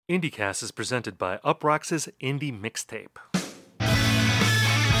IndieCast is presented by Uproxx's Indie Mixtape.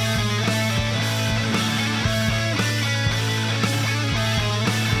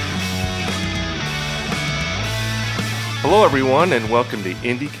 Hello everyone and welcome to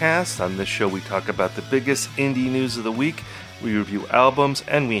IndieCast. On this show we talk about the biggest indie news of the week, we review albums,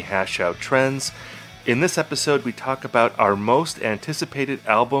 and we hash out trends. In this episode we talk about our most anticipated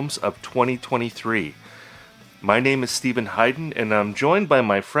albums of 2023. My name is Stephen Hayden, and I'm joined by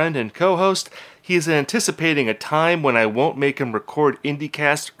my friend and co-host. He is anticipating a time when I won't make him record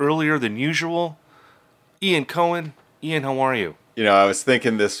IndieCast earlier than usual. Ian Cohen. Ian, how are you? You know, I was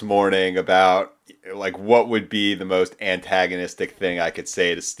thinking this morning about, like, what would be the most antagonistic thing I could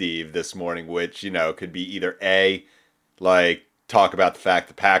say to Steve this morning, which, you know, could be either A, like, talk about the fact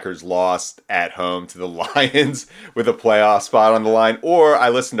the Packers lost at home to the Lions with a playoff spot on the line, or I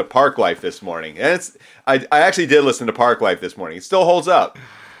listened to Park Life this morning. And I actually did listen to Park Life this morning. It still holds up.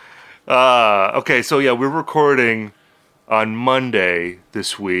 Okay, so yeah, we're recording on Monday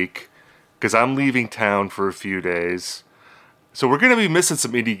this week because I'm leaving town for a few days. So we're going to be missing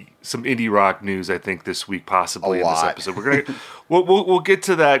some indie rock news, I think, this week, possibly in this episode. We're gonna we'll get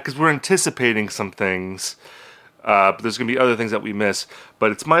to that because we're anticipating some things. But there's going to be other things that we miss.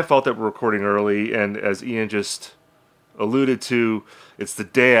 But it's my fault that we're recording early, and as Ian just alluded to, it's the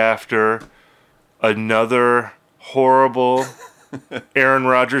day after another horrible Aaron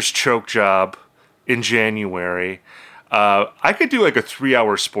Rodgers choke job in January. I could do like a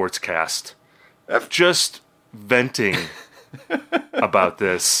 3-hour sports cast of just venting about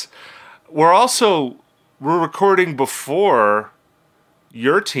this. We're recording before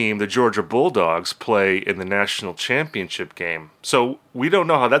your team, the Georgia Bulldogs, play in the national championship game. So we don't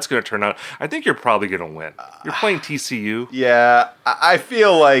know how that's going to turn out. I think you're probably going to win. You're playing TCU. Yeah, I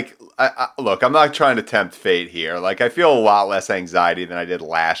feel like, look, I'm not trying to tempt fate here. Like, I feel a lot less anxiety than I did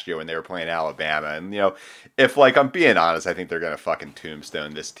last year when they were playing Alabama. And, you know, if, like, I'm being honest, I think they're going to fucking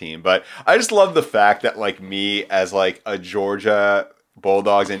tombstone this team. But I just love the fact that, like, me as, like, a Georgia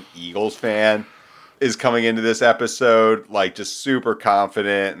Bulldogs and Eagles fan is coming into this episode, like, just super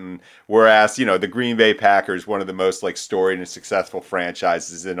confident. And whereas, you know, the Green Bay Packers, one of the most, like, storied and successful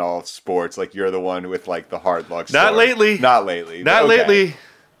franchises in all of sports, like, you're the one with, like, the hard luck story. Not lately. Not lately. Not lately.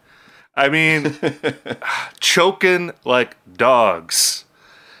 I mean, choking like dogs.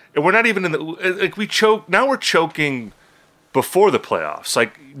 And we're not even in the, like, we choke, now we're choking before the playoffs.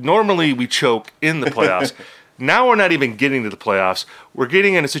 Like, normally we choke in the playoffs. Now we're not even getting to the playoffs. We're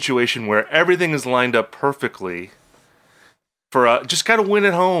getting in a situation where everything is lined up perfectly for just got to win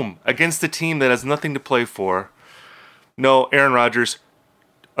at home against a team that has nothing to play for. No, Aaron Rodgers,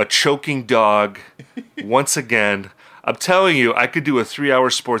 a choking dog once again. I'm telling you, I could do a 3-hour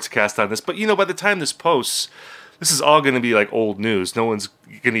sports cast on this. But, you know, by the time this posts, this is all going to be like old news. No one's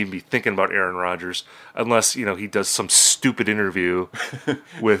going to even be thinking about Aaron Rodgers unless, you know, he does some stupid interview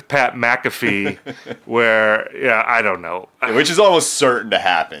with Pat McAfee where, yeah, I don't know. Which is almost certain to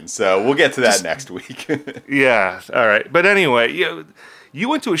happen. So we'll get to that next week. Yeah, all right. But anyway, you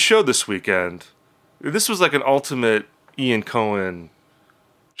went to a show this weekend. This was like an ultimate Ian Cohen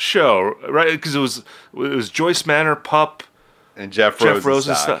show, right? Because it was Joyce Manor, Pup, and Jeff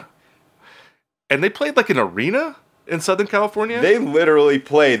Rosenstock. And they played like an arena in Southern California? They literally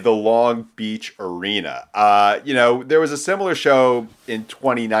played the Long Beach Arena. You know, there was a similar show in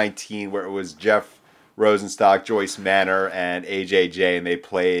 2019 where it was Jeff Rosenstock, Joyce Manor, and AJJ, and they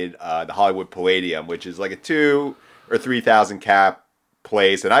played the Hollywood Palladium, which is like a 2,000 or 3,000 cap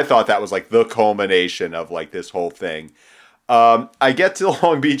place. And I thought that was like the culmination of like this whole thing. I get to the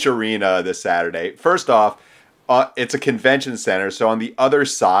Long Beach Arena this Saturday. First off, it's a convention center, so on the other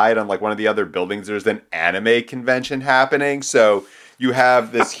side, on like one of the other buildings, there's an anime convention happening. So you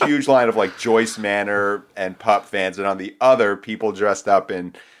have this huge line of like Joyce Manor and Pup fans, and on the other, people dressed up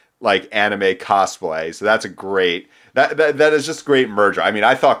in like anime cosplay. So that's a great that is just great merger. I mean,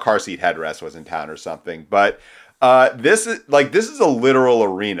 I thought Car Seat Headrest was in town or something, but this is a literal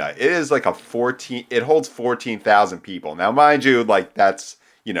arena. It is like it holds 14,000 people. Now, mind you, like that's,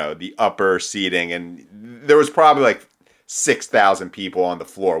 you know, the upper seating, and there was probably like 6,000 people on the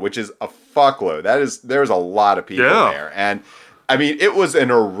floor, which is a fuckload. There's a lot of people there. And I mean, it was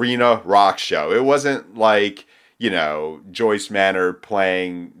an arena rock show. It wasn't like, you know, Joyce Manor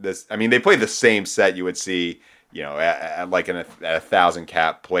playing this. I mean, they played the same set you would see, you know, at like at a 1,000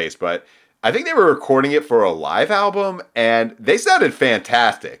 cap place, but I think they were recording it for a live album, and they sounded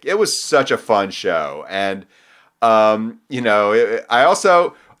fantastic. It was such a fun show. And you know,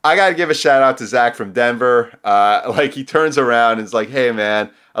 I got to give a shout out to Zach from Denver. Like, he turns around and is like, "Hey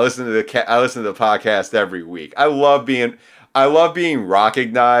man, I listen to the podcast every week. I love being I love being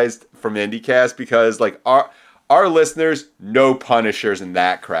recognized from IndieCast because like our listeners, no punishers in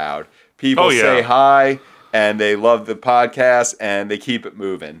that crowd. People say hi and they love the podcast and they keep it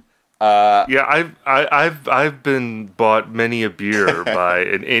moving. Yeah, I've been bought many a beer by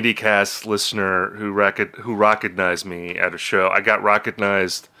an IndieCast listener who recognized me at a show. I got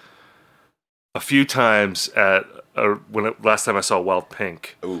recognized a few times at last time I saw Wild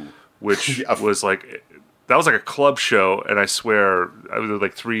Pink, which was like a club show, and I swear I was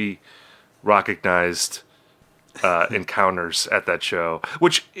like 3 recognized encounters at that show.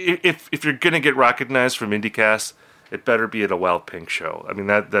 Which if you're gonna get recognized from IndieCast, it better be at a Wild Pink show. I mean,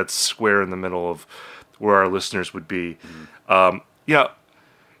 that's square in the middle of where our listeners would be. Could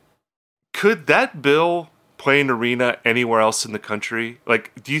that bill play an arena anywhere else in the country?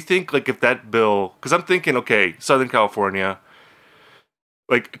 Like, do you think, like, if that bill... Because I'm thinking, okay, Southern California,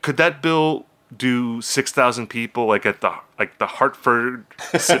 like, could that bill do 6,000 people, like, at the Hartford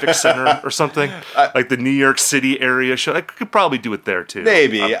Civic Center or something? Like the New York City area show? I could probably do it there, too.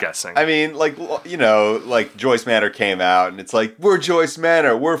 Maybe. I'm guessing. I mean, like, you know, like, Joyce Manor came out, and it's like, we're Joyce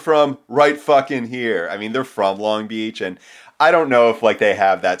Manor. We're from right fucking here. I mean, they're from Long Beach, and I don't know if, like, they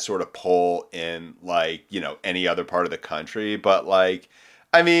have that sort of pull in, like, you know, any other part of the country, but, like,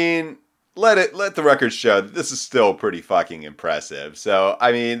 I mean... Let the record show that this is still pretty fucking impressive. So,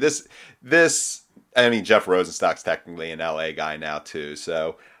 I mean, Jeff Rosenstock's technically an LA guy now too.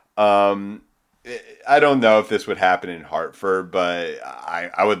 So, I don't know if this would happen in Hartford, but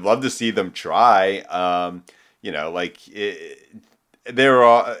I would love to see them try. You know, like it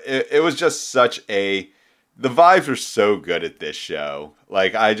was just such the vibes were so good at this show.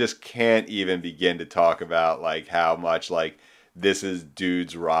 Like, I just can't even begin to talk about like how much like this is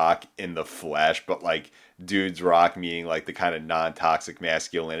dudes rock in the flesh, but like dudes rock meaning like the kind of non-toxic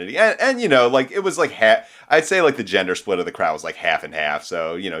masculinity. And you know, like it was like I'd say like the gender split of the crowd was like half and half.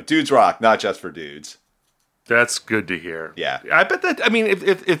 So, you know, dudes rock, not just for dudes. That's good to hear. Yeah. I bet that, I mean,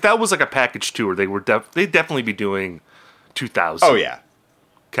 if that was like a package tour, they'd definitely be doing 2,000. Oh yeah.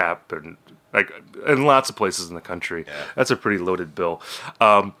 Cap and like in lots of places in the country. Yeah. That's a pretty loaded bill.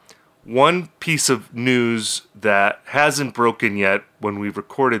 One piece of news that hasn't broken yet when we've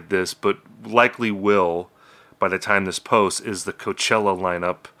recorded this, but likely will by the time this posts, is the Coachella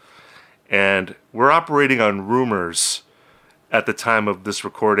lineup. And we're operating on rumors at the time of this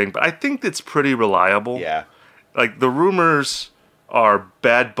recording, but I think it's pretty reliable. Yeah. Like, the rumors are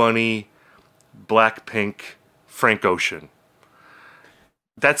Bad Bunny, Blackpink, Frank Ocean.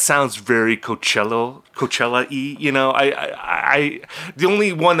 That sounds very Coachella-y, you know. I the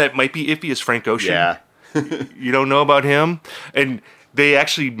only one that might be iffy is Frank Ocean. Yeah. You don't know about him, and they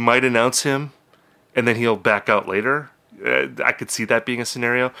actually might announce him, and then he'll back out later. I could see that being a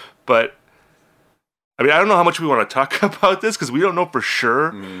scenario, but I mean, I don't know how much we want to talk about this because we don't know for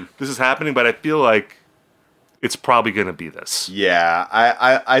sure this is happening, but I feel like it's probably going to be this. Yeah,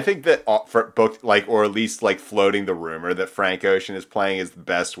 I think that for both, like, or at least like floating the rumor that Frank Ocean is playing is the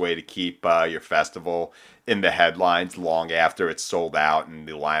best way to keep your festival in the headlines long after it's sold out and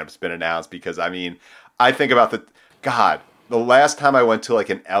the lineup's been announced. Because I mean, I think about the last time I went to like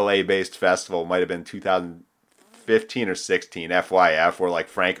an LA based festival might have been 2015 or 16 FYF, where like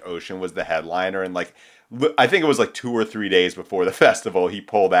Frank Ocean was the headliner, and like I think it was like 2 or 3 days before the festival, he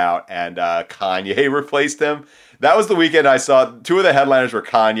pulled out and Kanye replaced him. That was the weekend I saw 2 of the headliners were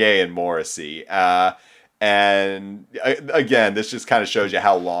Kanye and Morrissey. And again, this just kind of shows you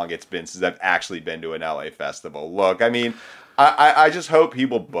how long it's been since I've actually been to an LA festival. Look, I mean, I just hope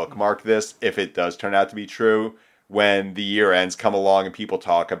people bookmark this if it does turn out to be true when the year ends come along and people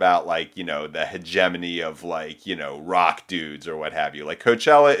talk about, like, you know, the hegemony of, like, you know, rock dudes or what have you. Like,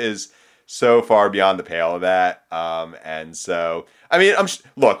 Coachella is so far beyond the pale of that. And so, I mean,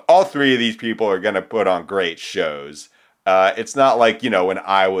 look, all 3 of these people are going to put on great shows. It's not like, you know, when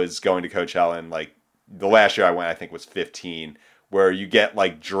I was going to Coachella and like the last year I went, I think was 15, where you get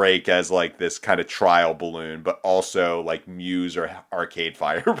like Drake as like this kind of trial balloon, but also like Muse or Arcade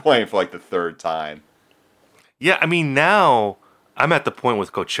Fire playing for like the 3rd time. Yeah. I mean, now I'm at the point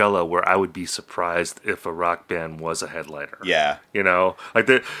with Coachella where I would be surprised if a rock band was a headliner. Yeah. You know,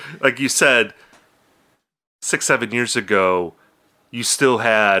 like you said, 6-7 years ago, you still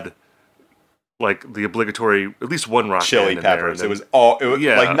had like the obligatory, at least one rock Chili band Peppers. Then, it was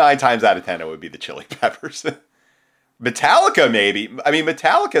like 9 times out of 10 it would be the Chili Peppers. Metallica, maybe. I mean,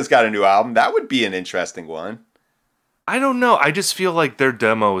 Metallica's got a new album. That would be an interesting one. I don't know. I just feel like their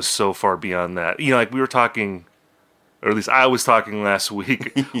demo is so far beyond that. You know, like we were talking, or at least I was talking last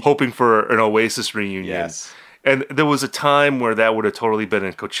week, hoping for an Oasis reunion. Yes. And there was a time where that would have totally been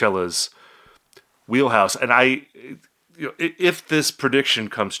in Coachella's wheelhouse. And if this prediction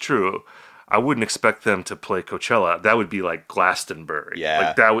comes true, I wouldn't expect them to play Coachella. That would be like Glastonbury.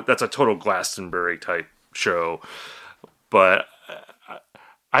 Yeah. Like that's a total Glastonbury type show. But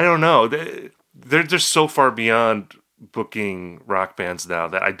I don't know. They're just so far beyond booking rock bands now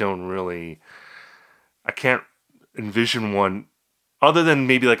that I can't envision one other than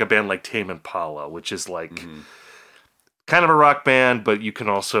maybe like a band like Tame Impala, which is like kind of a rock band, but you can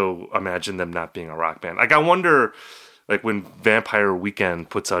also imagine them not being a rock band. Like I wonder, like when Vampire Weekend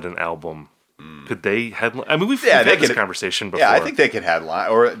puts out an album, could they headline? I mean, we've had this conversation before. Yeah, I think they could headline,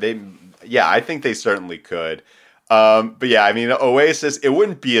 or they. Yeah, I think they certainly could. But yeah, I mean, Oasis, it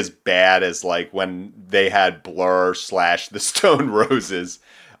wouldn't be as bad as like when they had Blur / the Stone Roses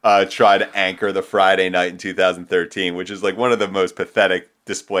try to anchor the Friday night in 2013, which is like one of the most pathetic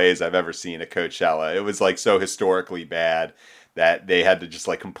displays I've ever seen at Coachella. It was like so historically bad that they had to just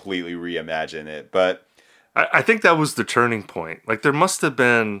like completely reimagine it. But I think that was the turning point. Like there must have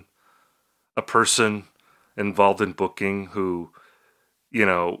been a person involved in booking who,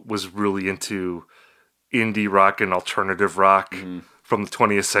 was really into indie rock and alternative rock from the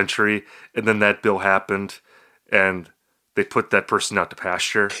 20th century. And then that bill happened and they put that person out to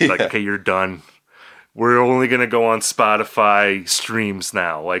pasture. Like, okay, you're done. We're only going to go on Spotify streams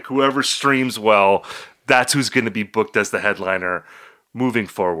now. Like whoever streams well, that's who's going to be booked as the headliner moving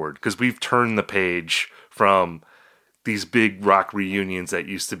forward. Because we've turned the page from these big rock reunions that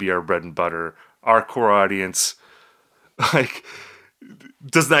used to be our bread and butter. Our core audience, like,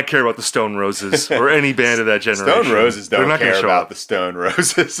 does not care about the Stone Roses or any band of that generation. Stone Roses don't care about the Stone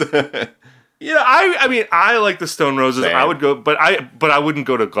Roses. I mean, I like the Stone Roses. Same. I would go, but I wouldn't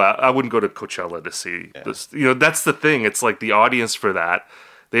go to Coachella to see this. That's the thing. It's like the audience for that,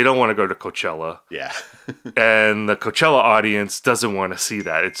 they don't want to go to Coachella. Yeah. And the Coachella audience doesn't want to see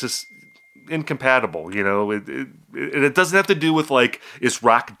that. It's just incompatible. It doesn't have to do with like, is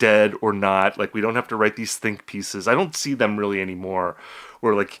rock dead or not? Like, we don't have to write these think pieces. I don't see them really anymore.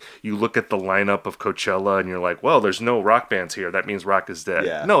 Where like you look at the lineup of Coachella and you're like, well, there's no rock bands here. That means rock is dead.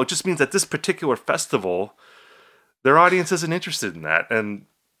 Yeah. No, it just means that this particular festival, their audience isn't interested in that. And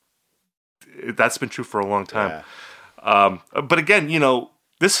that's been true for a long time. Yeah. But again,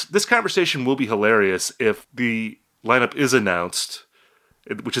 this conversation will be hilarious if the lineup is announced,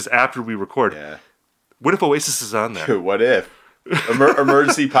 which is after we record. Yeah. What if Oasis is on there? What if?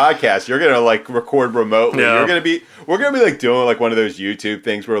 Emergency podcast. You're gonna like record remotely. Yeah. We're gonna be like doing like one of those YouTube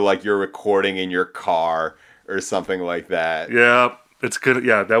things where like you're recording in your car or something like that. Yeah, it's good.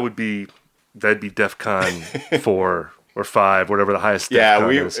 Yeah, that'd be DEFCON 4 or 5, whatever the highest. Yeah,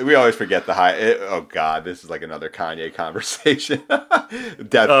 is. we always forget the high. Oh God, this is like another Kanye conversation.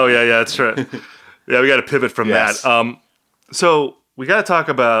 Oh yeah, that's right. Yeah, we got to pivot from that. So we got to talk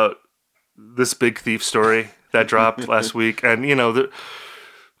about this Big Thief story that dropped last week. And,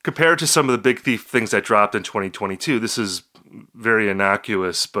 compared to some of the Big Thief things that dropped in 2022, this is very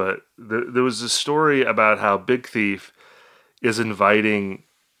innocuous, but there was a story about how Big Thief is inviting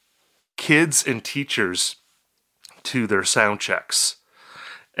kids and teachers to their sound checks.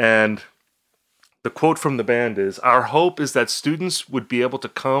 And the quote from the band is, "Our hope is that students would be able to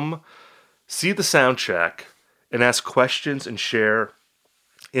come, see the sound check, and ask questions and share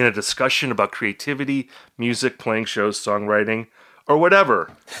in a discussion about creativity, music, playing shows, songwriting, or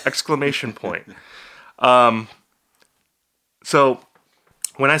whatever!" Exclamation point. So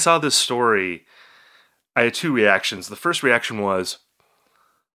when I saw this story, I had two reactions. The first reaction was,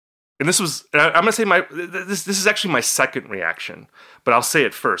 and I'm going to say this is actually my second reaction, but I'll say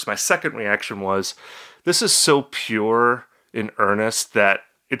it first. My second reaction was, this is so pure and earnest that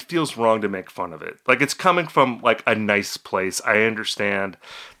it feels wrong to make fun of it. Like, it's coming from like a nice place. I understand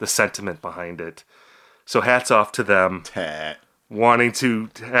the sentiment behind it. So hats off to them wanting to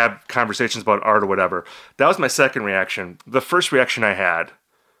have conversations about art or whatever. That was my second reaction. The first reaction I had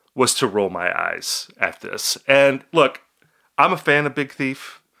was to roll my eyes at this. And look, I'm a fan of Big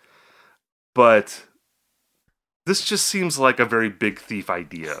Thief, but this just seems like a very Big Thief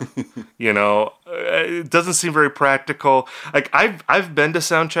idea. It doesn't seem very practical. Like, I've been to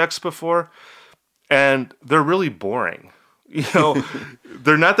sound checks before, and they're really boring.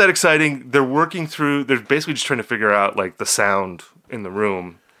 They're not that exciting. They're basically just trying to figure out like the sound in the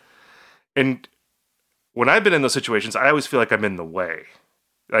room. And when I've been in those situations, I always feel like I'm in the way.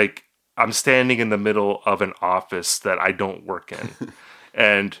 Like, I'm standing in the middle of an office that I don't work in.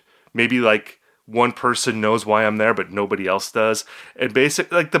 And maybe like one person knows why I'm there, but nobody else does. And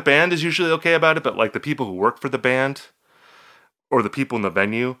basically, like, the band is usually okay about it, but like the people who work for the band or the people in the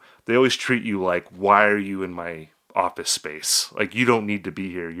venue, they always treat you like, why are you in my office space? Like, you don't need to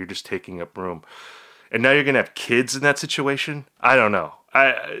be here. You're just taking up room. and now you're gonna have kids in that situation. I don't know.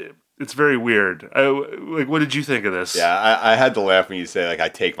 It's very weird. Like, what did you think of this? Yeah, I had to laugh when you say like I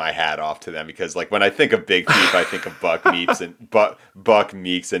take my hat off to them because like when I think of Big Thief, I think of Buck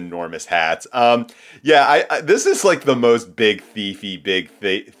Meek's enormous hats. Yeah, this is like the most Big Thief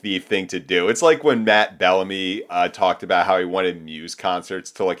thing to do. It's like when Matt Bellamy talked about how he wanted Muse concerts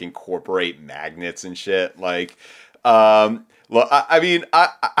to like incorporate magnets and shit. Like, look, I mean,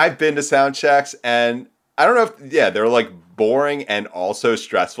 I've been to sound checks and I don't know if they're like boring and also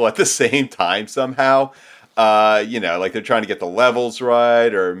stressful at the same time somehow. Like they're trying to get the levels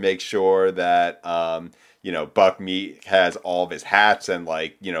right or make sure that Buck Meek has all of his hats and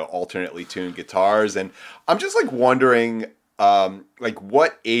like, alternately tuned guitars. And I'm just like wondering like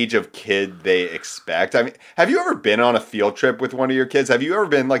what age of kid they expect. I mean, have you ever been on a field trip with one of your kids? Have you ever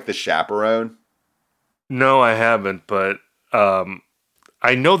been like the chaperone? No, I haven't, but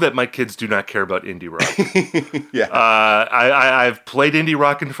I know that my kids do not care about indie rock. Yeah. I've played indie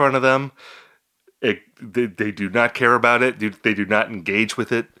rock in front of them. They do not care about it. They do not engage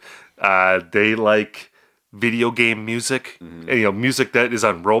with it. They like video game music. Mm-hmm. Music that is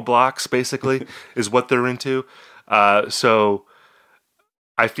on Roblox, basically, is what they're into. So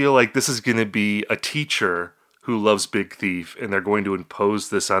I feel like this is going to be a teacher who loves Big Thief, and they're going to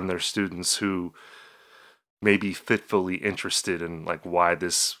impose this on their students who may be fitfully interested in like why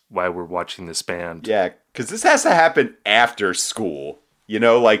we're watching this band. Yeah, because this has to happen after school.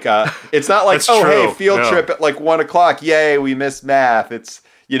 Like it's not like hey, field trip at like 1:00. Yay, we missed math. It's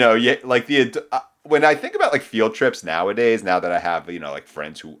like when I think about like field trips nowadays, now that I have like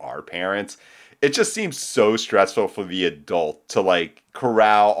friends who are parents, it just seems so stressful for the adult to like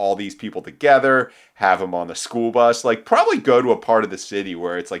corral all these people together, have them on the school bus, like probably go to a part of the city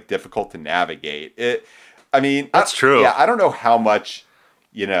where it's like difficult to navigate it. I mean, that's true. Yeah, I don't know how much,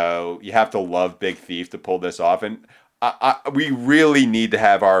 you have to love Big Thief to pull this off. And we really need to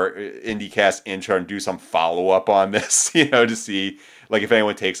have our IndieCast intern do some follow-up on this, to see like if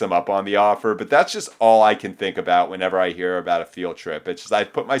anyone takes them up on the offer. But that's just all I can think about whenever I hear about a field trip. It's just I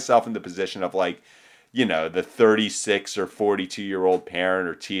put myself in the position of like, the 36 or 42-year-old parent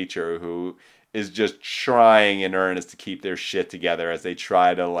or teacher who is just trying in earnest to keep their shit together as they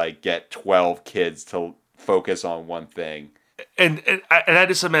try to like get 12 kids to focus on one thing. And I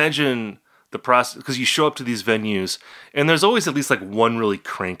just imagine the process, because you show up to these venues and there's always at least like one really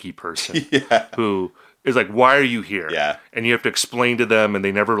cranky person who is like, why are you here? Yeah. And you have to explain to them and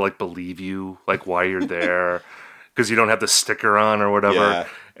they never like believe you, like why you're there because you don't have the sticker on or whatever. Yeah.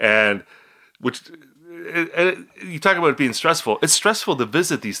 And you talk about it being stressful. It's stressful to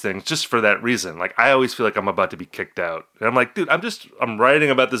visit these things just for that reason. Like I always feel like I'm about to be kicked out. And I'm like, dude, I'm writing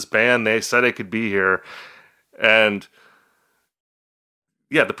about this band. They said I could be here. And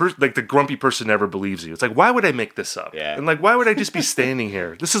yeah, the grumpy person never believes you. It's like, why would I make this up? Yeah. And like, why would I just be standing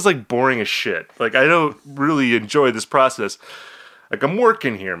here? This is like boring as shit. Like, I don't really enjoy this process. Like, I'm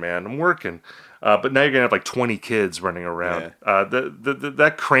working here, man. I'm working. But now you're gonna have like 20 kids running around. Yeah.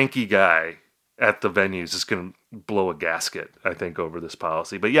 That cranky guy at the venues is gonna blow a gasket, I think, over this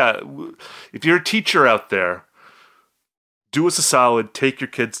policy. But yeah, if you're a teacher out there, do us a solid. Take your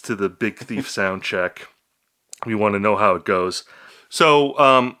kids to the Big Thief sound check. We want to know how it goes.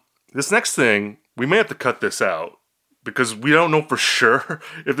 So this next thing, we may have to cut this out because we don't know for sure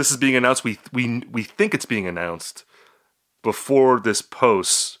if this is being announced. We think it's being announced before this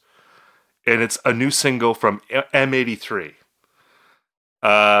posts, and it's a new single from M83,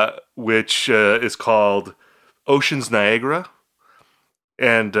 which is called Ocean's Niagara.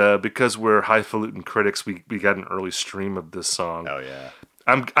 And because we're highfalutin critics, we got an early stream of this song. Oh yeah.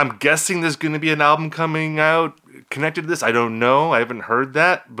 I'm guessing there's going to be an album coming out connected to this. I don't know. I haven't heard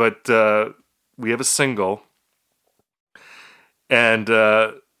that, but we have a single. And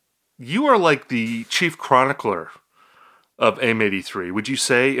you are like the chief chronicler of M83. Would you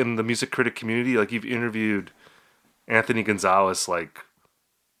say in the music critic community, like you've interviewed Anthony Gonzalez like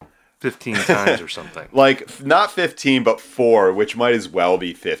 15 times or something? Like not 15, but 4, which might as well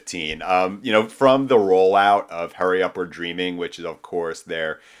be 15. From the rollout of Hurry Up We're Dreaming, which is of course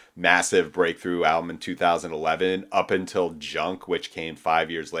their massive breakthrough album in 2011, up until Junk, which came 5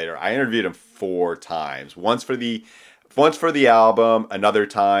 years later. I interviewed him 4 times. Once for the album, another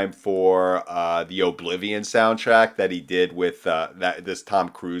time for the Oblivion soundtrack that he did with this Tom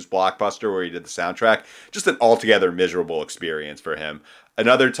Cruise blockbuster where he did the soundtrack. Just an altogether miserable experience for him.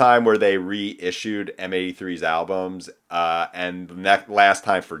 Another time where they reissued M83's albums, and the last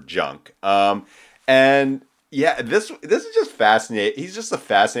time for Junk. And yeah, this is just fascinating. He's just a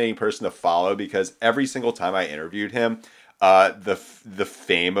fascinating person to follow because every single time I interviewed him, the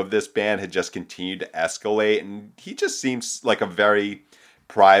fame of this band had just continued to escalate, and he just seems like a very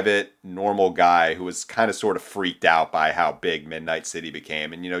private, normal guy who was kind of sort of freaked out by how big Midnight City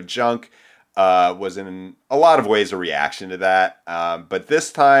became. And, Junk was in a lot of ways a reaction to that. But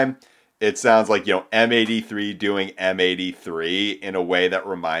this time, it sounds like, M83 doing M83 in a way that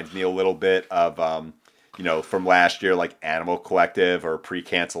reminds me a little bit of, from last year, like Animal Collective or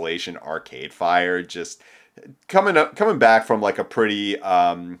Pre-Cancellation Arcade Fire, just coming back from like a pretty,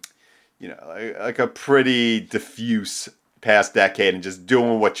 like a pretty diffuse past decade and just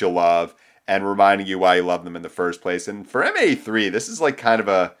doing what you love and reminding you why you love them in the first place. And for M83, this is like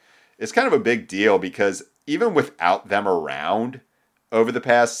it's kind of a big deal because even without them around over the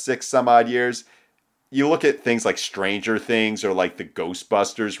past 6 some odd years, you look at things like Stranger Things or like the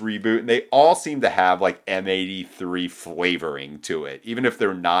Ghostbusters reboot, and they all seem to have like M83 flavoring to it, even if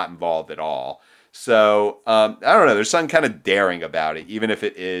they're not involved at all. So I don't know, there's something kind of daring about it, even if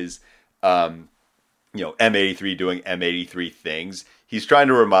it is M83 doing M83 things. He's trying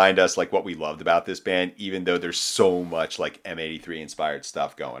to remind us like what we loved about this band, even though there's so much like M83 inspired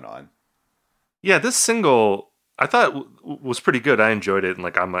stuff going on. Yeah, this single I thought was pretty good. I enjoyed it, and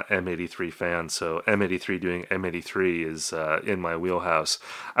like I'm an M83 fan, so M83 doing M83 is in my wheelhouse.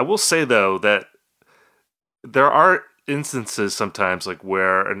 I will say though that there are instances sometimes like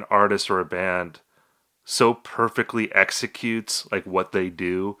where an artist or a band so perfectly executes like what they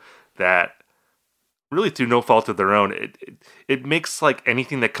do that really through no fault of their own, it makes like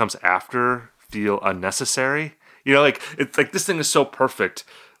anything that comes after feel unnecessary. Like it's like this thing is so perfect,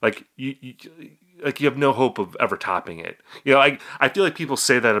 like you have no hope of ever topping it. I feel like people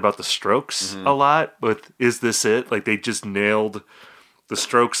say that about the Strokes a lot. With Is This It? Like they just nailed the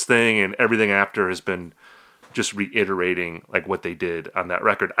Strokes thing, and everything after has been just reiterating like what they did on that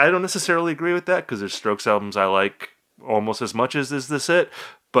record. I don't necessarily agree with that because there's Strokes albums I like almost as much as Is This It?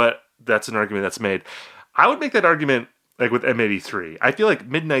 But that's an argument that's made. I would make that argument like with M83. I feel like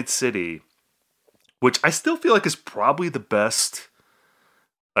Midnight City, which I still feel like is probably the best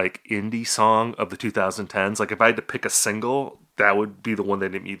like indie song of the 2010s. Like if I had to pick a single, that would be the one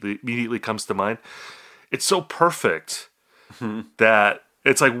that immediately comes to mind. It's so perfect that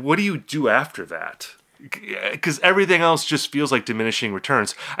it's like, what do you do after that? Because everything else just feels like diminishing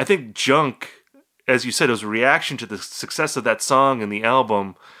returns. I think Junk, as you said, it was a reaction to the success of that song and the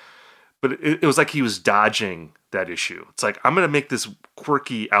album, but it was like he was dodging that issue. It's like, I'm going to make this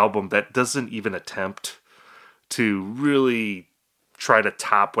quirky album that doesn't even attempt to really try to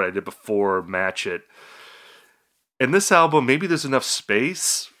top what I did before, match it. And this album, maybe there's enough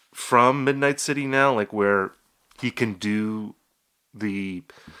space from Midnight City now, like where he can do the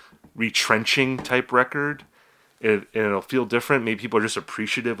retrenching type record, and it'll feel different. Maybe people are just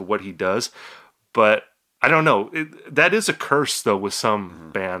appreciative of what he does, but I don't know. That is a curse, though, with some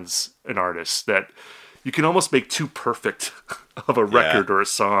bands and artists, that you can almost make too perfect of a record or a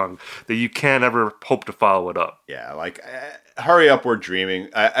song that you can't ever hope to follow it up. Yeah, like Hurry Up, We're Dreaming.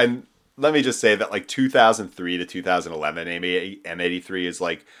 And let me just say that like 2003 to 2011, M83 is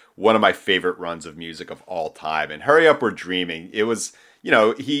like one of my favorite runs of music of all time. And Hurry Up, We're Dreaming, it was,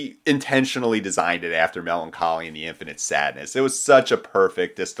 he intentionally designed it after Melancholy and the Infinite Sadness. It was such a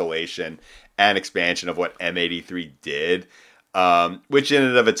perfect distillation and expansion of what M83 did, which in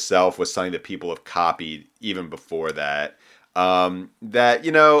and of itself was something that people have copied even before that.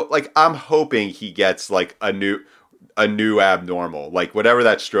 Like I'm hoping he gets like a new Abnormal, like whatever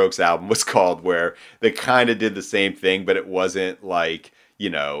that Strokes album was called, where they kind of did the same thing, but it wasn't like,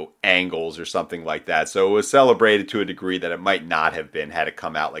 Angles or something like that. So it was celebrated to a degree that it might not have been had it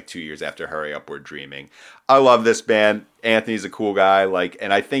come out like 2 years after Hurry Up, We're Dreaming. I love this band. Anthony's a cool guy,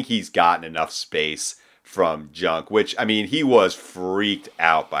 and I think he's gotten enough space from Junk, which, I mean, he was freaked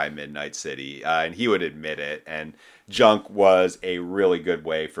out by Midnight City, and he would admit it. And Junk was a really good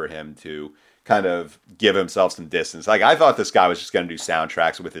way for him to kind of give himself some distance. Like, I thought this guy was just going to do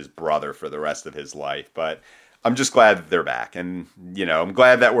soundtracks with his brother for the rest of his life, but I'm just glad that they're back. And, I'm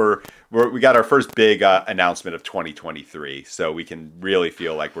glad that we got our first big announcement of 2023, so we can really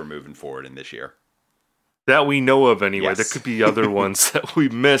feel like we're moving forward in this year. That we know of anyway. Yes. There could be other ones that we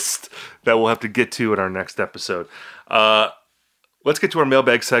missed that we'll have to get to in our next episode. Let's get to our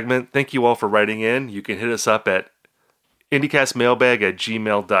mailbag segment. Thank you all for writing in. You can hit us up at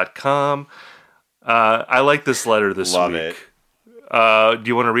IndyCastMailbag@gmail.com. I like this letter this Love week. it. Do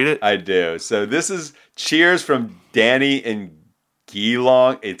you want to read it? I do. So this is cheers from Danny in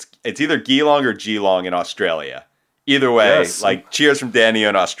Geelong. It's either Geelong or Geelong in Australia. Either way, Yes. like cheers from Danny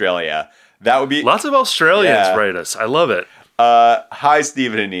in Australia. That would be Lots of Australians write us. I love it. Hi,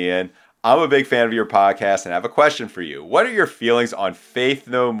 Stephen and Ian. I'm a big fan of your podcast and I have a question for you. What are your feelings on Faith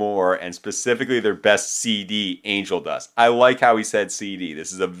No More and specifically their best CD, Angel Dust? I like how he said CD.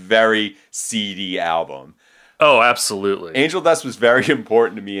 This is a very CD album. Oh, absolutely. Angel Dust was very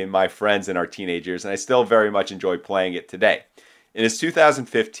important to me and my friends in our teenage years, and I still very much enjoy playing it today. In his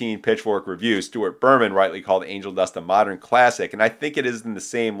 2015 Pitchfork review, Stuart Berman rightly called Angel Dust a modern classic, and I think it is in the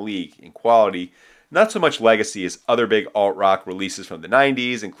same league in quality, not so much legacy as other big alt-rock releases from the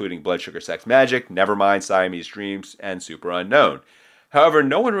 90s, including Blood Sugar Sex Magik, Nevermind, Siamese Dreams, and Super Unknown. However,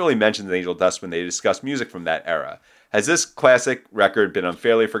 no one really mentions Angel Dust when they discuss music from that era. Has this classic record been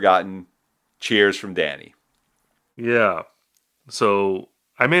unfairly forgotten? Cheers from Danny. Yeah. So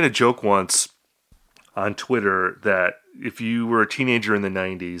I made a joke once on Twitter that if you were a teenager in the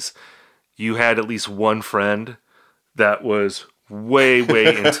 90s, you had at least one friend that was way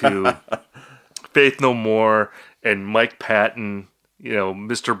into Faith No More and Mike Patton,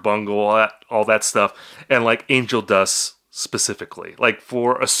 Mr. Bungle, all that stuff, and like Angel Dust specifically. Like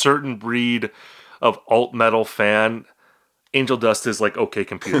for a certain breed of alt metal fan, Angel Dust is like OK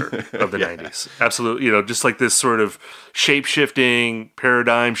Computer of the 90s. Absolutely, just like this sort of shape-shifting,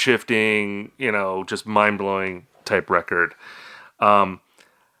 paradigm-shifting, just mind-blowing type record. You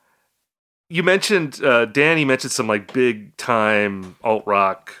mentioned, Danny mentioned some like big-time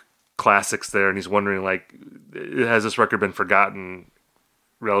alt-rock classics there, and he's wondering, like, has this record been forgotten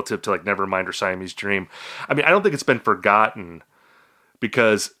relative to like Nevermind or Siamese Dream? I mean, I don't think it's been forgotten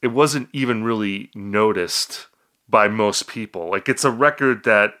because it wasn't even really noticed by most people. Like, it's a record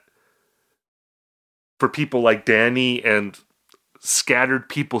that for people like Danny and scattered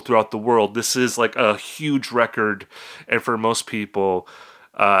people throughout the world, this is like a huge record, and for most people,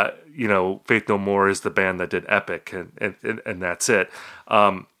 Faith No More is the band that did Epic, and that's it.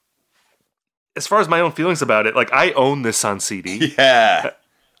 As far as my own feelings about it, like, I own this on CD. Yeah.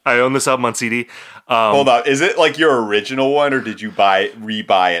 I own this album on CD. Hold on, is it like your original one, or did you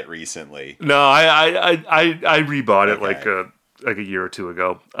rebuy it recently? No, I rebought it Okay. like a year or two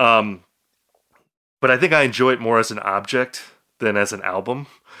ago. But I think I enjoy it more as an object than as an album.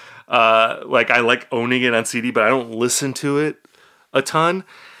 Like, I like owning it on CD, but I don't listen to it a ton.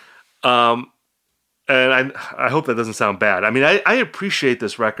 And I hope that doesn't sound bad. I mean, I appreciate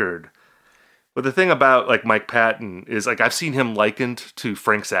this record. But the thing about like Mike Patton is, like, I've seen him likened to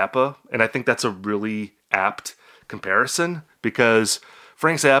Frank Zappa, and I think that's a really apt comparison because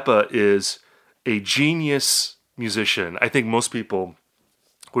Frank Zappa is a genius musician. I think most people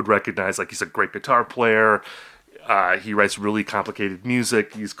would recognize, like, he's a great guitar player. He writes really complicated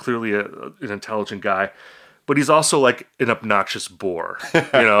music. He's clearly an intelligent guy, but he's also like an obnoxious bore.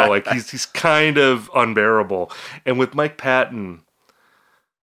 Like he's kind of unbearable. And with Mike Patton,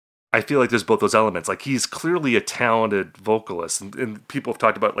 I feel like there's both those elements. Like, he's clearly a talented vocalist, and people have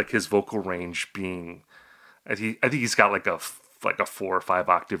talked about like his vocal range being, I think he's got like a 4 or 5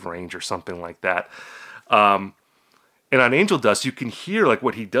 octave range or something like that. And on Angel Dust, you can hear like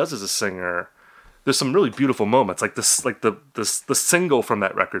what he does as a singer. There's some really beautiful moments, like this, like the single from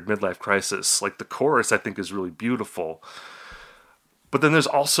that record, Midlife Crisis. Like, the chorus, I think, is really beautiful. But then there's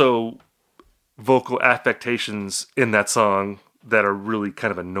also vocal affectations in that song that are really kind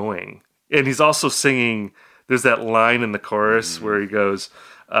of annoying. And he's also singing, there's that line in the chorus where he goes,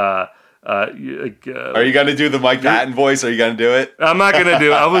 are you going to do the Mike Patton voice? Are you going to do it? I'm not going to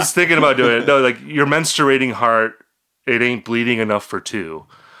do it. I was thinking about doing it. No, like, your menstruating heart, it ain't bleeding enough for two,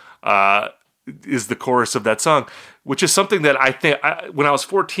 is the chorus of that song, which is something that I think, when I was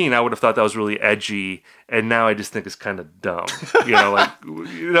 14, I would have thought that was really edgy, and now I just think it's kind of dumb. You know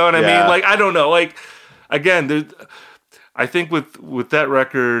what I mean? Like, I don't know. Like, again, I think with that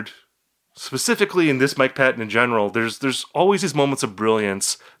record specifically, and this Mike Patton in general, there's always these moments of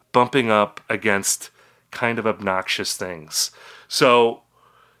brilliance bumping up against kind of obnoxious things. So,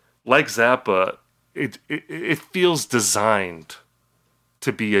 like Zappa, it feels designed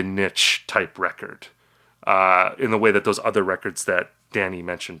to be a niche type record, in the way that those other records that Danny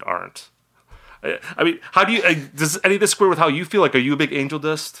mentioned aren't. I mean, how do you, does any of this square with how you feel? Like, are you a big Angel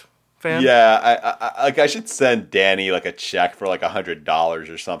Dust fan? Yeah, I should send Danny like a check for like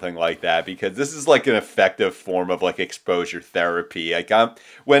 $100 or something like that, because this is like an effective form of like exposure therapy. Like,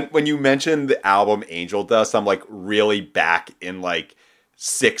 when you mentioned the album Angel Dust, I'm like really back in like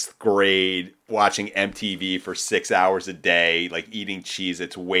 6th grade, watching MTV for 6 hours a day, like eating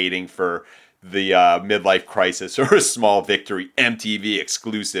Cheez-Its, waiting for the Midlife Crisis or A Small Victory MTV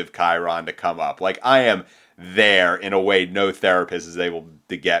exclusive Chiron to come up. Like, I am there in a way no therapist is able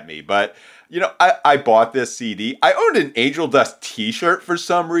to get me. But, I bought this CD. I owned an Angel Dust t-shirt for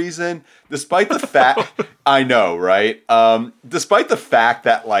some reason, despite the fact, I know, right? Despite the fact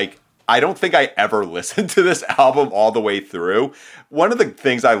that, like, I don't think I ever listened to this album all the way through. One of the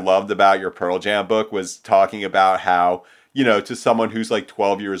things I loved about your Pearl Jam book was talking about how, you know, to someone who's like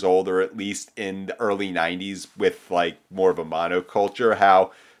 12 years old, or at least in the early 90s with like more of a monoculture,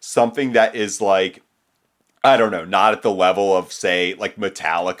 how something that is like, I don't know, not at the level of, say, like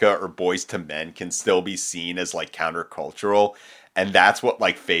Metallica or Boyz II Men can still be seen as like countercultural. And that's what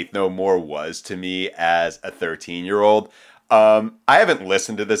like Faith No More was to me as a 13-year-old. I haven't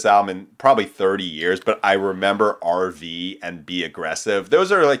listened to this album in probably 30 years, but I remember RV and Be Aggressive.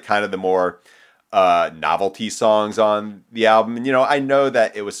 Those are like kind of the more novelty songs on the album. And, you know, I know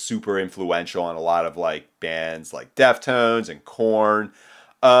that it was super influential on a lot of like bands like Deftones and Korn.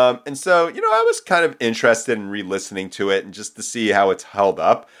 And so, you know, I was kind of interested in re-listening to it and just to see how it's held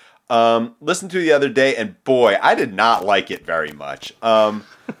up. Listened to it the other day, and boy, I did not like it very much.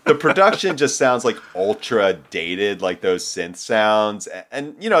 The production just sounds like ultra dated, like those synth sounds.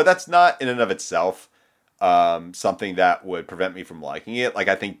 And, you know, that's not in and of itself something that would prevent me from liking it. Like,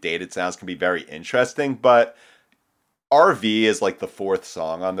 I think dated sounds can be very interesting, but RV is like the fourth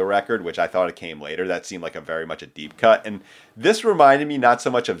song on the record, which I thought it came later. That seemed like a very much a deep cut. And this reminded me not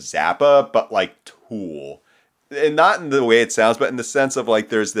so much of Zappa, but like Tool. And not in the way it sounds, but in the sense of like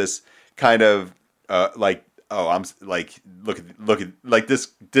there's this kind of like, oh, I'm like, look at like this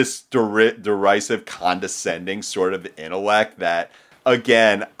derisive, condescending sort of intellect that,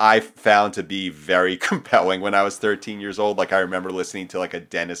 again, I found to be very compelling when I was 13 years old. Like, I remember listening to like a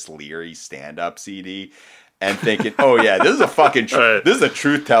Dennis Leary stand-up CD and thinking, oh yeah, this is a fucking this is a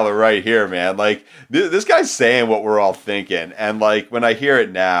truth teller right here, man. Like, this guy's saying what we're all thinking. And like, when I hear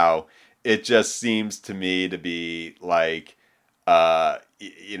it now, it just seems to me to be like,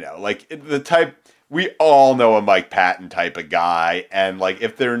 you know, like the type, we all know a Mike Patton type of guy. And like,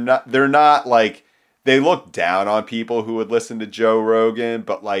 if they're not like, they look down on people who would listen to Joe Rogan,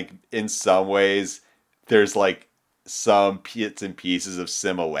 but like in some ways there's like some bits and pieces of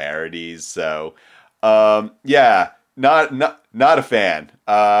similarities. So, yeah, not a fan.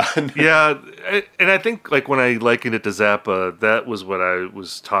 Yeah, and I think like when I likened it to Zappa, that was what I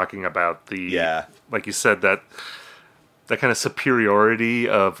was talking about. Like you said, that kind of superiority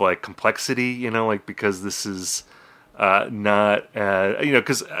of like complexity, you know, like because this is not, you know,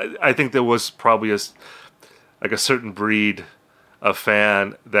 because I think there was probably a certain breed of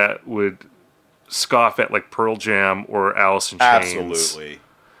fan that would scoff at like Pearl Jam or Alice in Chains. Absolutely.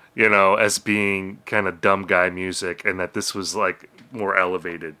 You know, as being kind of dumb guy music, and that this was like more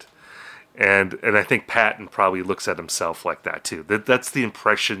elevated. And I think Patton probably looks at himself like that too. That's the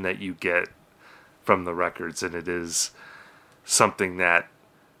impression that you get from the records, and it is something that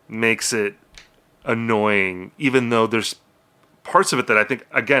makes it annoying, even though there's parts of it that I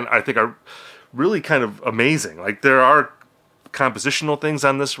think are really kind of amazing. Like, there are compositional things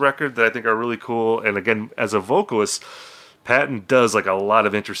on this record that I think are really cool, and again, as a vocalist, Patton does like a lot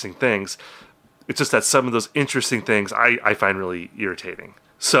of interesting things. It's just that some of those interesting things I find really irritating.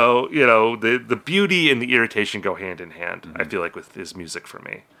 So, you know, the beauty and the irritation go hand in hand, I feel like, with his music for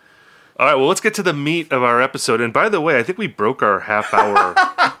me. All right, well, let's get to the meat of our episode. And by the way, I think we broke our half-hour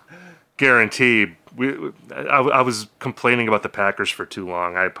guarantee. I was complaining about the Packers for too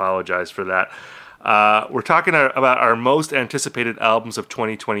long. I apologize for that. We're talking about our most anticipated albums of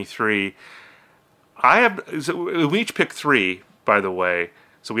 2023. We each picked 3, by the way,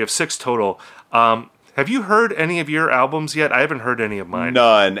 so we have 6 total. Have you heard any of your albums yet? I haven't heard any of mine.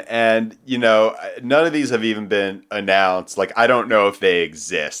 None. And, you know, none of these have even been announced. Like, I don't know if they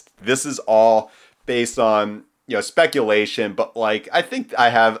exist. This is all based on, you know, speculation, but like, I think I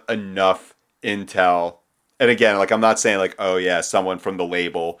have enough intel. And again, like, I'm not saying like, oh yeah, someone from the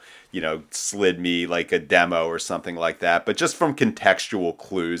label, you know, slid me like a demo or something like that. But just from contextual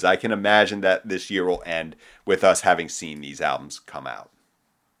clues, I can imagine that this year will end with us having seen these albums come out.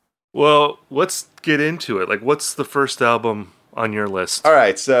 Well, let's get into it. Like, what's the first album on your list? All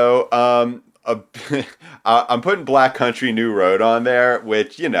right, so I'm putting Black Country New Road on there,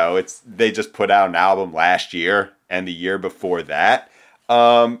 which, you know, they just put out an album last year and the year before that.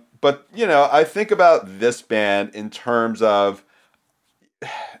 But, you know, I think about this band in terms of,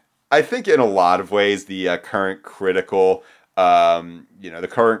 I think in a lot of ways, the current critical, the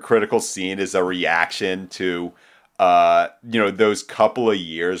current critical scene is a reaction to, those couple of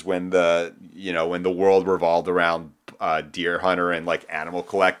years when the world revolved around Deer Hunter and like Animal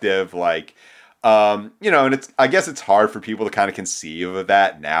Collective, like, and I guess it's hard for people to kind of conceive of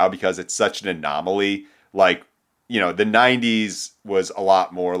that now because it's such an anomaly. Like, you know, the 90s was a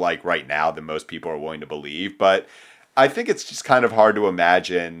lot more like right now than most people are willing to believe, but I think it's just kind of hard to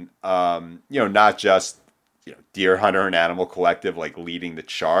imagine, not just Deer Hunter and Animal Collective like leading the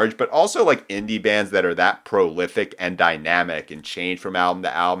charge, but also like indie bands that are that prolific and dynamic and change from album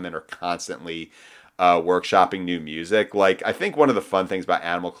to album and are constantly workshopping new music. Like, I think one of the fun things about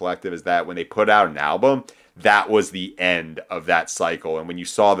Animal Collective is that when they put out an album, that was the end of that cycle. And when you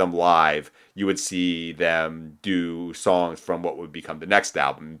saw them live, you would see them do songs from what would become the next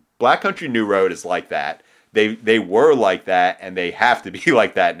album. Black Country New Road is like that. They were like that, and they have to be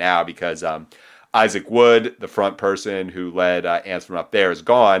like that now because Isaac Wood, the front person who led Ants From Up There, is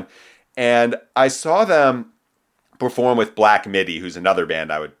gone. And I saw them perform with Black Midi, who's another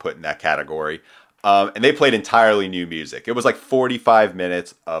band I would put in that category. And they played entirely new music. It was like 45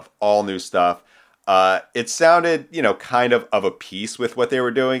 minutes of all new stuff. It sounded, kind of a piece with what they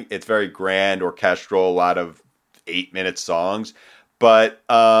were doing. It's very grand, orchestral, a lot of 8-minute songs. But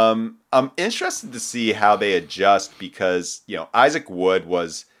I'm interested to see how they adjust because, Isaac Wood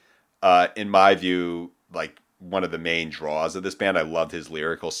was, in my view, like one of the main draws of this band. I loved his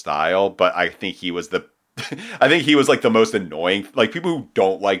lyrical style, but I think he was like the most annoying, like people who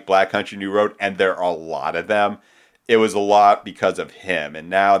don't like Black Country New Road, and there are a lot of them. It was a lot because of him. And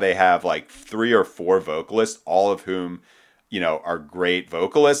now they have like 3 or 4 vocalists, all of whom, are great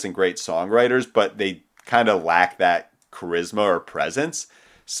vocalists and great songwriters, but they kind of lack that charisma or presence.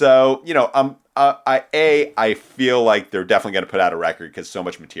 So, I feel like they're definitely going to put out a record because so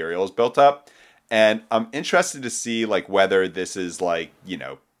much material is built up. And I'm interested to see like whether this is like,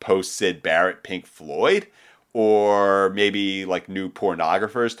 post Syd Barrett Pink Floyd or maybe like new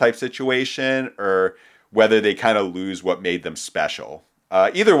Pornographers type situation, or whether they kind of lose what made them special.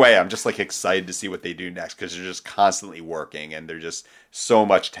 Either way, I'm just like excited to see what they do next because they're just constantly working and there's just so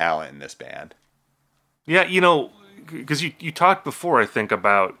much talent in this band. Yeah, because you talked before, I think,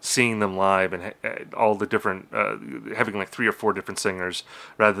 about seeing them live and all the different, having like 3 or 4 different singers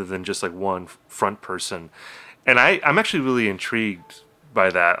rather than just like one front person. And I'm actually really intrigued by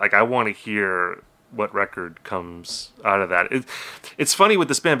that. Like, I want to hear what record comes out of that. It's funny with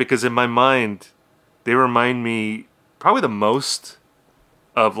this band because in my mind, they remind me probably the most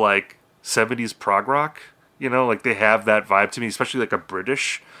of like 70s prog rock. Like they have that vibe to me, especially like a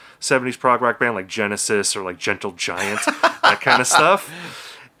British 70s prog rock band like Genesis or like Gentle Giant, that kind of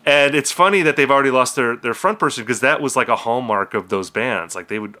stuff. And it's funny that they've already lost their front person because that was like a hallmark of those bands. Like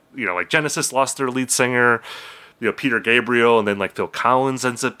they would, like Genesis lost their lead singer, Peter Gabriel, and then like Phil Collins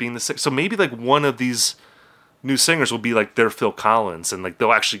ends up being the singer. So maybe like one of these new singers will be like their Phil Collins, and like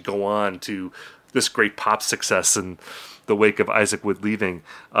they'll actually go on to this great pop success in the wake of Isaac Wood leaving.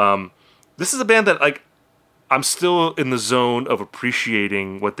 This is a band that like I'm still in the zone of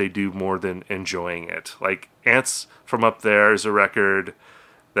appreciating what they do more than enjoying it. Like Ants From Up There is a record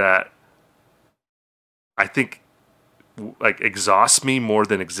that I think like exhausts me more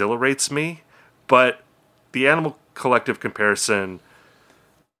than exhilarates me, but the Animal Collective comparison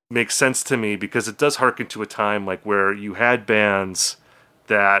makes sense to me because it does harken to a time like where you had bands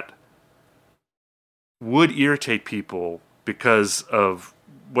that would irritate people because of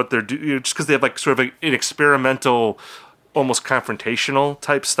what they're doing, just because they have like sort of an experimental, almost confrontational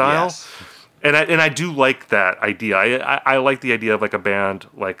type style. Yes. And I do like that idea. I like the idea of like a band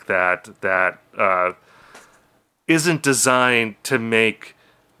like that isn't designed to make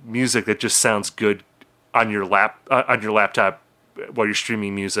music that just sounds good on your laptop while you're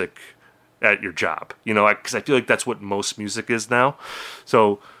streaming music at your job. Because I feel like that's what most music is now.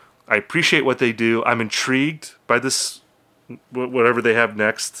 So I appreciate what they do. I'm intrigued by this, whatever they have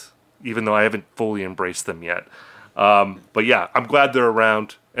next, even though I haven't fully embraced them yet. But yeah, I'm glad they're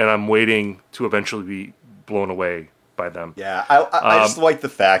around, and I'm waiting to eventually be blown away by them. Yeah, I just like the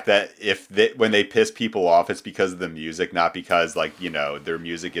fact that when they piss people off, it's because of the music, not because like their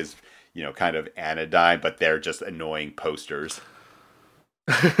music is kind of anodyne, but they're just annoying posters.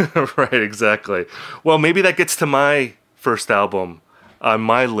 Right, exactly. Well, maybe that gets to my first album on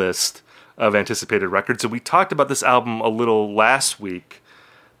my list of anticipated records. And we talked about this album a little last week,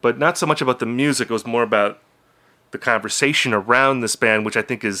 but not so much about the music. It was more about the conversation around this band, which I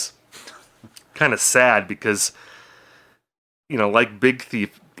think is kind of sad because, like Big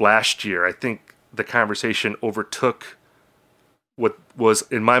Thief last year, I think the conversation overtook what was,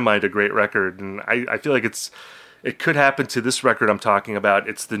 in my mind, a great record. And I feel like it could happen to this record I'm talking about.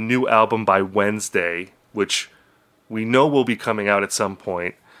 It's the new album by Wednesday, which we know will be coming out at some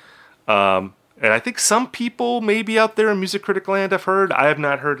point. And I think some people maybe out there in music critic land have heard. I have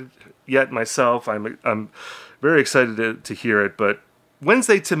not heard it yet myself. I'm very excited to hear it. But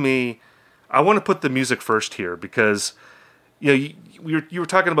Wednesday, to me, I want to put the music first here because you were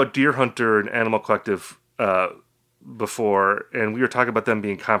talking about Deer Hunter and Animal Collective before, and we were talking about them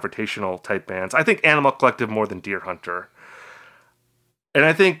being confrontational type bands. I think Animal Collective more than Deer Hunter. And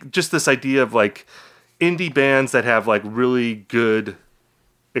I think just this idea of like indie bands that have like really good,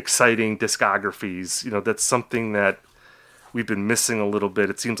 exciting discographies, that's something that we've been missing a little bit.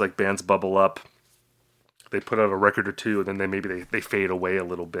 It seems like bands bubble up, they put out a record or two, and then they fade away a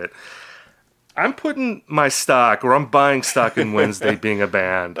little bit. I'm putting my stock, or I'm buying stock in Wednesday being a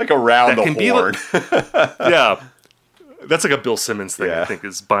band. Like around the horn. Yeah. That's like a Bill Simmons thing, I think,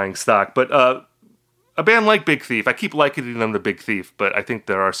 is buying stock. But a band like Big Thief, I keep likening them to Big Thief, but I think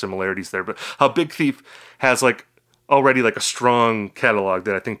there are similarities there. But how Big Thief has like already like a strong catalog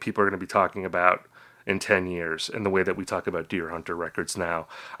that I think people are going to be talking about in 10 years in the way that we talk about Deer Hunter records now.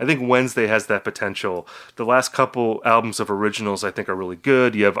 I think Wednesday has that potential. The last couple albums of originals I think are really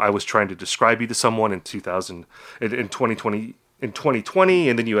good. You have I Was Trying to Describe You to Someone in 2020,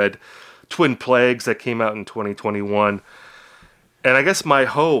 and then you had Twin Plagues that came out in 2021. And I guess my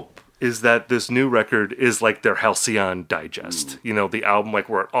hope is that this new record is like their Halcyon Digest. The album like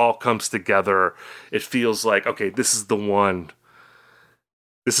where it all comes together. It feels like, okay, this is the one.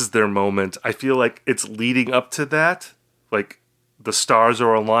 This is their moment. I feel like it's leading up to that. Like the stars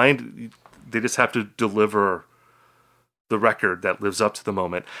are aligned. They just have to deliver the record that lives up to the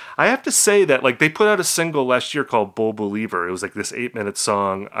moment. I have to say that like they put out a single last year called Bull Believer. It was like this 8-minute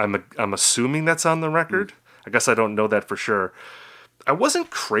song. I'm assuming that's on the record. I guess I don't know that for sure. I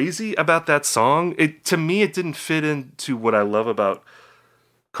wasn't crazy about that song. To me, it didn't fit into what I love about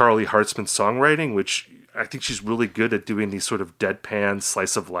Carly Hartzman's songwriting, which I think she's really good at doing these sort of deadpan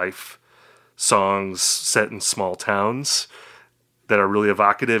slice of life songs set in small towns that are really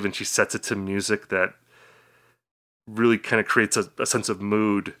evocative, and she sets it to music that really kind of creates a sense of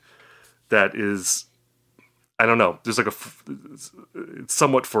mood that is, I don't know, there's like it's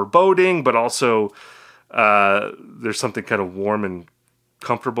somewhat foreboding, but also there's something kind of warm and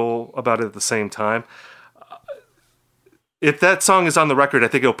comfortable about it at the same time. If that song is on the record, I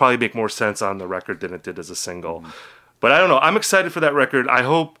think it'll probably make more sense on the record than it did as a single. But I don't know. I'm excited for that record. I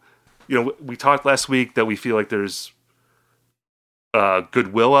hope, we talked last week that we feel like there's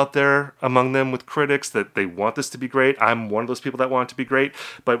goodwill out there among them with critics, that they want this to be great. I'm one of those people that want it to be great,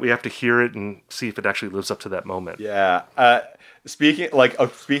 but we have to hear it and see if it actually lives up to that moment. Yeah. Speaking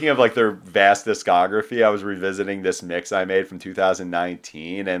of like their vast discography, I was revisiting this mix I made from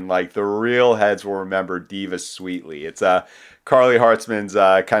 2019, and like the real heads will remember Diva Sweetly. It's Carly Hartzman's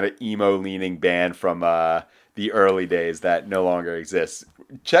kind of emo leaning band from the early days that no longer exists.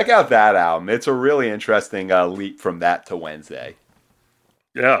 Check out that album. It's a really interesting leap from that to Wednesday.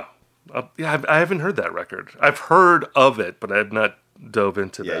 Yeah. I haven't heard that record. I've heard of it, but I have not dove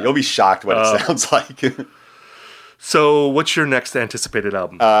into that. Yeah, you'll be shocked what it sounds like. So, what's your next anticipated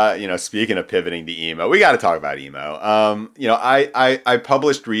album? Speaking of pivoting to emo, we got to talk about emo. I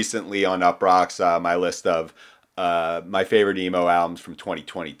published recently on Uproxx my list of my favorite emo albums from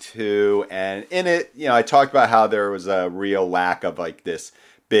 2022, and in it, I talked about how there was a real lack of like this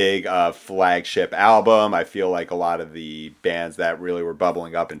big flagship album. I feel like a lot of the bands that really were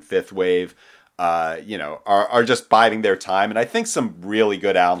bubbling up in fifth wave, are just biding their time, and I think some really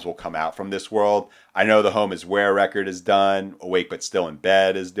good albums will come out from this world. I know the Home Is Where record is done. Awake But Still in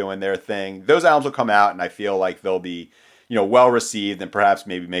Bed is doing their thing. Those albums will come out, and I feel like they'll be, well received and perhaps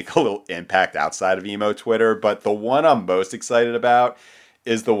maybe make a little impact outside of emo Twitter. But the one I'm most excited about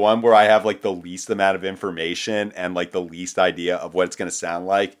is the one where I have like the least amount of information and like the least idea of what it's going to sound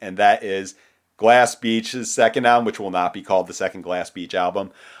like, and that is Glass Beach's second album, which will not be called the second Glass Beach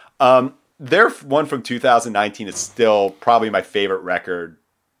album. Their one from 2019 is still probably my favorite record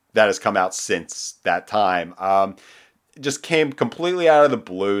that has come out since that time. It just came completely out of the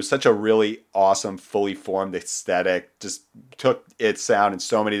blue. Such a really awesome, fully formed aesthetic. Just took its sound in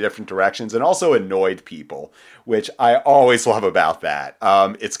so many different directions and also annoyed people, which I always love about that.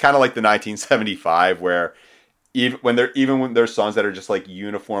 It's kind of like the 1975 where even when there's songs that are just like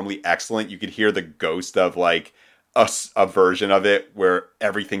uniformly excellent, you could hear the ghost of like a version of it where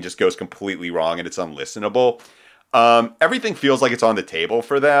everything just goes completely wrong and it's unlistenable. Everything feels like it's on the table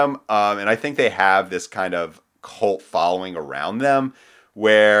for them. And I think they have this kind of cult following around them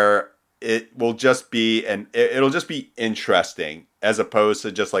where it will just be, it'll just be interesting as opposed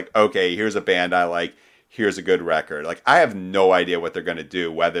to just like, okay, here's a band I like, here's a good record. Like, I have no idea what they're going to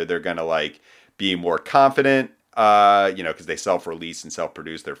do, whether they're going to like be more confident, because they self-release and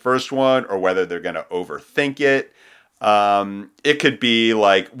self-produce their first one, or whether they're going to overthink it. It could be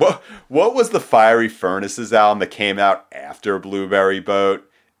like, what was the Fiery Furnaces album that came out after Blueberry Boat?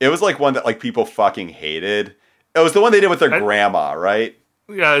 It was like one that like people fucking hated. It was the one they did with their grandma, right?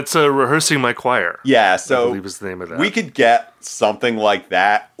 Yeah, it's Rehearsing My Choir. Yeah, I so believe is the name of that. we could get something like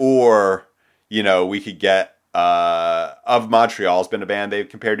that, or we could get of Montreal's been a band they've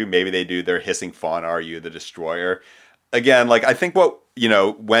compared to. Maybe they do their Hissing Fawn, Are You the Destroyer? Again, like I think what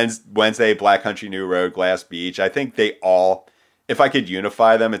Wednesday, Black Country New Road, Glass Beach. I think they all. If I could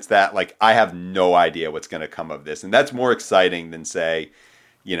unify them, it's that like I have no idea what's going to come of this, and that's more exciting than say,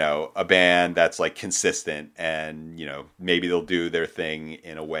 a band that's like consistent and maybe they'll do their thing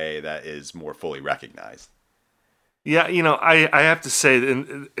in a way that is more fully recognized. Yeah, I have to say,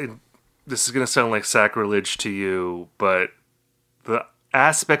 and this is going to sound like sacrilege to you, but the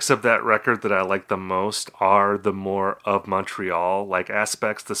aspects of that record that I like the most are the more of Montreal like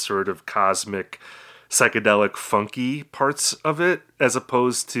aspects, the sort of cosmic, psychedelic, funky parts of it, as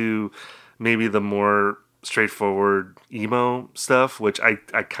opposed to maybe the more straightforward emo stuff, which I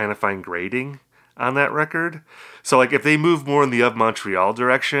kind of find grating on that record. So like if they move more in the of Montreal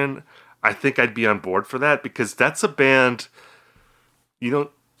direction, I think I'd be on board for that, because that's a band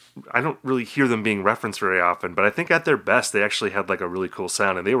I don't really hear them being referenced very often, but I think at their best they actually had like a really cool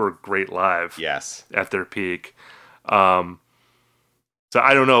sound, and they were great live. Yes. At their peak. So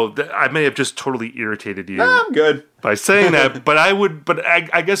I don't know. I may have just totally irritated you. No, I'm good by saying that, but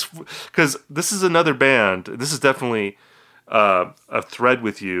I guess because this is another band. This is definitely a thread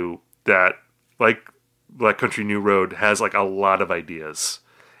with you that, like Black Country New Road, has like a lot of ideas,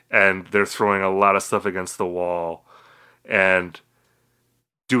 and they're throwing a lot of stuff against the wall, and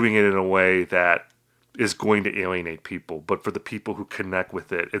doing it in a way that is going to alienate people. But for the people who connect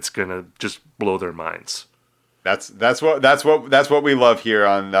with it, it's gonna just blow their minds. That's what we love here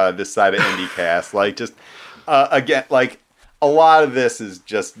on this side of IndieCast. Like just again, like a lot of this is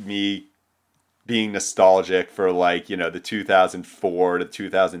just me being nostalgic for like the 2004 to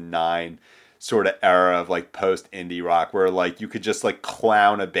 2009 sort of era of like post indie rock, where like you could just like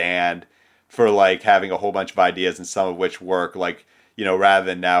clown a band for like having a whole bunch of ideas and some of which work, like rather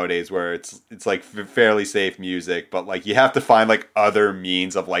than nowadays where it's like fairly safe music, but like you have to find like other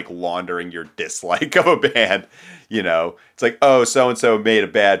means of like laundering your dislike of a band. It's like, oh, so-and-so made a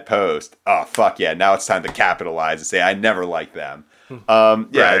bad post. Oh, fuck yeah. Now it's time to capitalize and say, I never liked them. Yeah,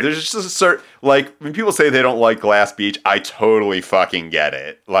 right. There's just a certain, like when people say they don't like Glass Beach, I totally fucking get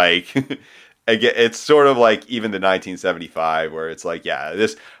it. Like, it's sort of like even the 1975 where it's like, yeah,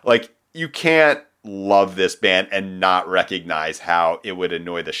 this, like you can't love this band and not recognize how it would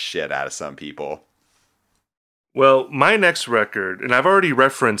annoy the shit out of some people. Well, my next record, and I've already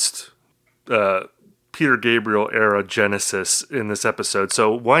referenced Peter Gabriel era Genesis in this episode,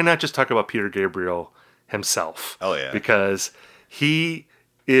 so why not just talk about Peter Gabriel himself? Oh yeah. Because he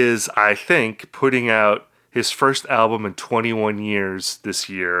is, I think, putting out his first album in 21 years this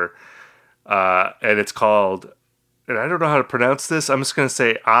year, and it's called, and I don't know how to pronounce this. I'm just going to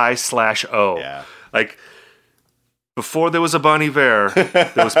say I/O. Yeah. Like, before there was a Bon Iver,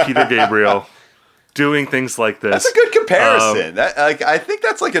 there was Peter Gabriel doing things like this. That's a good comparison. I think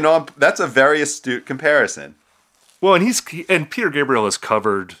that's like that's a very astute comparison. Well, and Peter Gabriel has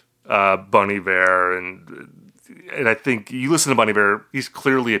covered Bon Iver, and I think you listen to Bon Iver, he's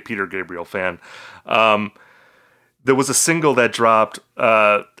clearly a Peter Gabriel fan. There was a single that dropped,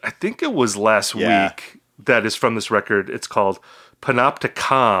 I think it was last week, that is from this record. It's called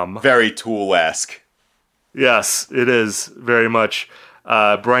Panopticon. Very Tool-esque. Yes, it is very much.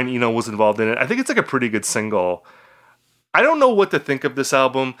 Brian Eno was involved in it. I think it's like a pretty good single. I don't know what to think of this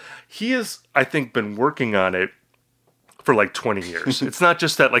album. He has, I think, been working on it for like 20 years. It's not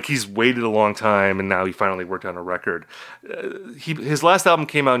just that like he's waited a long time and now he finally worked on a record. His last album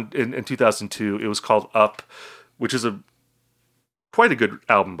came out in 2002. It was called Up, which is quite a good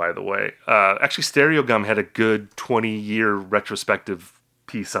album, by the way. Actually, Stereogum had a good 20-year retrospective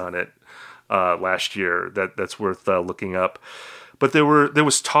piece on it last year that's worth looking up. But there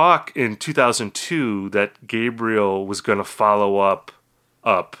was talk in 2002 that Gabriel was going to follow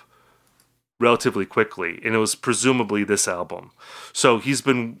up relatively quickly, and it was presumably this album. So he's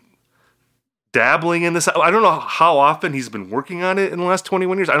been dabbling in this. I don't know how often he's been working on it in the last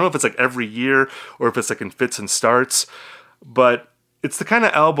 21 years. I don't know if it's like every year or if it's like in fits and starts, but it's the kind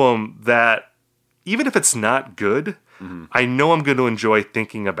of album that even if it's not good, I know I'm going to enjoy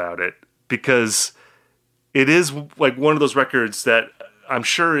thinking about it, because it is like one of those records that I'm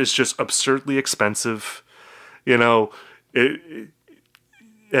sure is just absurdly expensive. It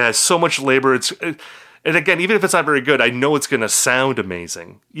has so much labor. And again, even if it's not very good, I know it's going to sound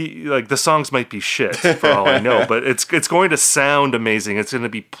amazing. Like the songs might be shit for all I know, but it's going to sound amazing. It's going to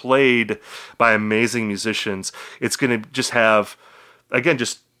be played by amazing musicians. It's going to just have, again,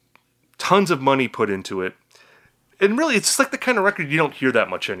 just tons of money put into it. and really, it's just like the kind of record you don't hear that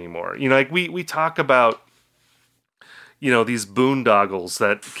much anymore. You know, like we talk about, you know, these boondoggles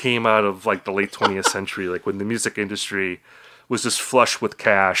that came out of like the late 20th century, like when the music industry was just flush with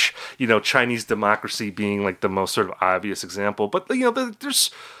cash. You know, Chinese Democracy being like the most sort of obvious example, but you know,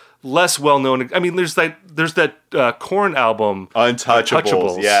 there's less well known. I mean, there's that Korn album,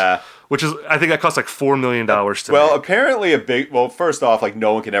 Untouchables, yeah. Which is, I think that cost like $4 million to Well, make. apparently first off, like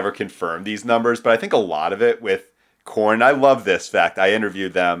no one can ever confirm these numbers, but I think a lot of it with Korn, I love this fact. I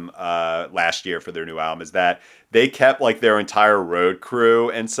interviewed them last year for their new album, is that they kept like their entire road crew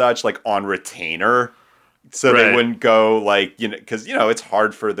and such like on retainer. So Right. they wouldn't go like, you know, because, you know, it's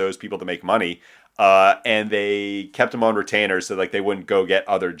hard for those people to make money. And they kept them on retainer so like they wouldn't go get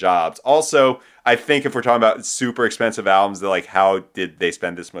other jobs. Also, I think if we're talking about super expensive albums, they're like, how did they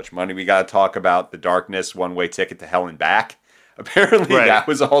spend this much money? We got to talk about The Darkness, One Way Ticket to Hell and Back. Apparently Right. that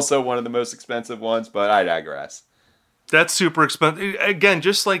was also one of the most expensive ones, but I digress. That's super expensive. Again,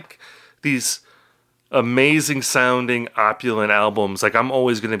 just like these amazing sounding opulent albums, like I'm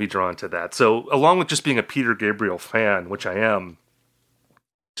always going to be drawn to that. So along with just being a Peter Gabriel fan, which I am,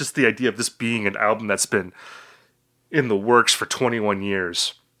 just the idea of this being an album that's been in the works for 21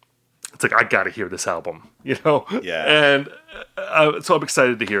 years, it's like, I got to hear this album, you know? Yeah. And so I'm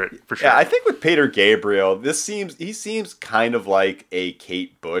excited to hear it for sure. Yeah, I think with Peter Gabriel, he seems kind of like a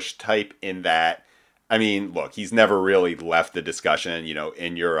Kate Bush type in that, I mean, look, he's never really left the discussion, you know,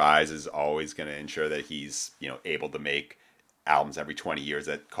 In Your Eyes is always going to ensure that he's, you know, able to make albums every 20 years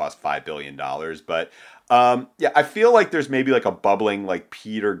that cost $5 billion. But yeah, I feel like there's maybe like a bubbling like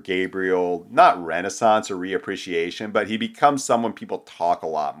Peter Gabriel, not renaissance or reappreciation, but he becomes someone people talk a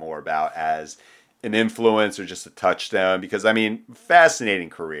lot more about as an influence or just a touchstone because, I mean, fascinating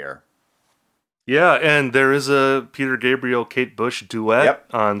career. Yeah, and there is a Peter Gabriel Kate Bush duet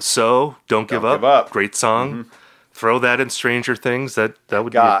on So Don't Give Up. Great song. Mm-hmm. Throw that in Stranger Things. That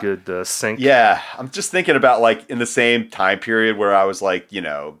would be a good sync. Yeah, I'm just thinking about like in the same time period where I was like, you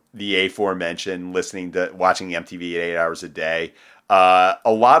know, the aforementioned watching MTV 8 hours a day. A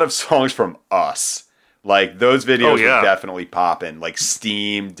lot of songs from Us. Like those videos were definitely popping. Like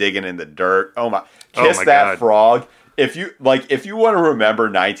Steam, Digging in the Dirt. Oh my, Kiss That God. Frog. If you want to remember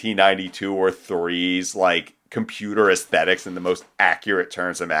 1992 or 3's like computer aesthetics in the most accurate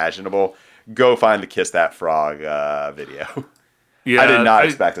terms imaginable, go find the Kiss That Frog video. Yeah, I did not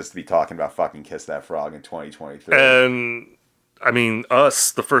expect us to be talking about fucking Kiss That Frog in 2023. And I mean,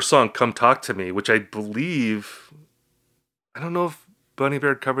 Us, the first song, Come Talk to Me, which I believe, I don't know if Bunny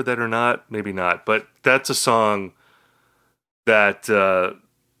Bear covered that or not, maybe not, but that's a song that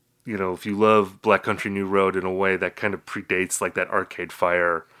you know, if you love Black Country New Road in a way that kind of predates like that Arcade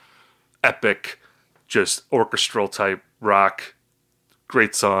Fire epic, just orchestral type rock,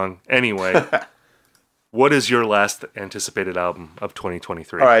 great song. Anyway, what is your last anticipated album of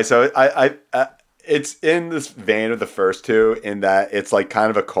 2023? All right, so I it's in this vein of the first two in that it's like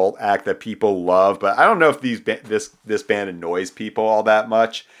kind of a cult act that people love, but I don't know if this band annoys people all that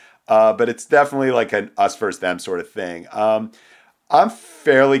much. But it's definitely like an us versus them sort of thing. I'm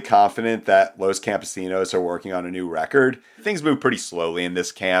fairly confident that Los Campesinos are working on a new record. Things move pretty slowly in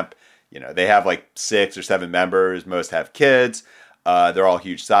this camp. You know, they have like 6 or 7 members. Most have kids. They're all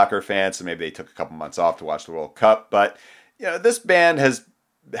huge soccer fans, so maybe they took a couple months off to watch the World Cup. But, you know, this band has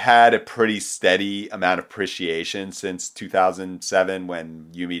had a pretty steady amount of appreciation since 2007 when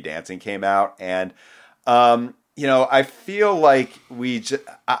You Me Dancing came out. And, you know, I feel like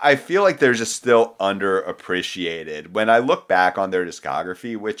they're just still underappreciated. When I look back on their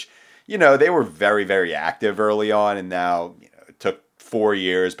discography, which, you know, they were very, very active early on, and now, you know, it took 4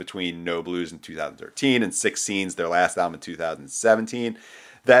 years between No Blues in 2013 and 6 Scenes, their last album in 2017,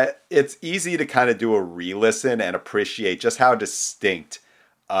 that it's easy to kind of do a re-listen and appreciate just how distinct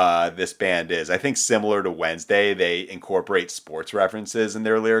this band is. I think similar to Wednesday, they incorporate sports references in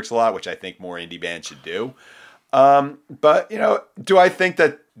their lyrics a lot, which I think more indie bands should do. But, you know, do I think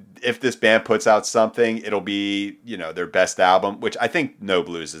that if this band puts out something, it'll be, you know, their best album, which I think No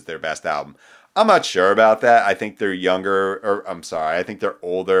Blues is their best album. I'm not sure about that. I think they're I think they're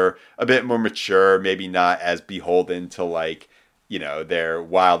older, a bit more mature, maybe not as beholden to like, you know, their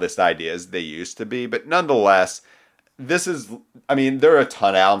wildest ideas they used to be. But nonetheless, there are a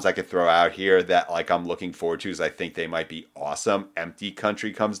ton of albums I could throw out here that like I'm looking forward to because I think they might be awesome. Empty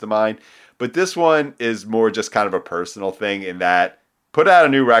Country comes to mind. But this one is more just kind of a personal thing in that put out a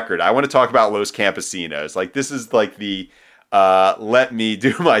new record. I want to talk about Los Campesinos. Like this is like the let me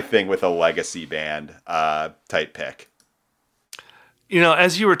do my thing with a legacy band type pick. You know,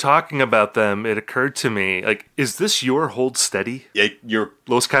 as you were talking about them, it occurred to me, like, is this your Hold Steady? Yeah, you're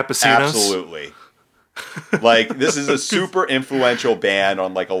Los Campesinos? Absolutely. Like, this is a super influential band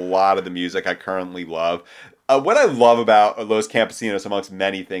on like a lot of the music I currently love. What I love about Los Campesinos, amongst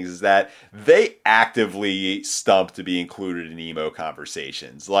many things, is that they actively stump to be included in emo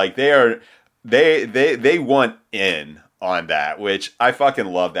conversations. Like, they want in on that, which I fucking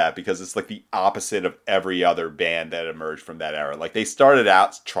love that, because it's like the opposite of every other band that emerged from that era. Like, they started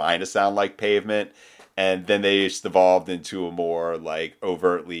out trying to sound like Pavement, and then they just evolved into a more like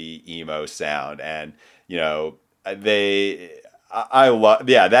overtly emo sound. And you know, I love,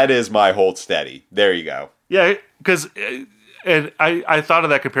 yeah, that is my Hold Steady. There you go. Yeah, because and I thought of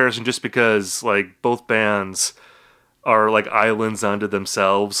that comparison just because like both bands are like islands unto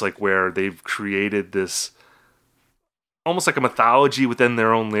themselves, like where they've created this almost like a mythology within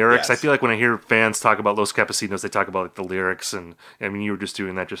their own lyrics. Yes. I feel like when I hear fans talk about Los Campesinos, they talk about like the lyrics, and I mean you were just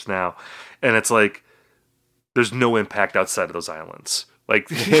doing that just now, and it's like there's no impact outside of those islands. Like,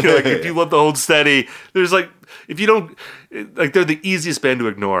 you know, like if you love the Hold Steady, there's like, if you don't, like they're the easiest band to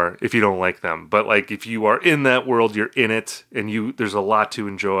ignore if you don't like them. But like if you are in that world, you're in it, and there's a lot to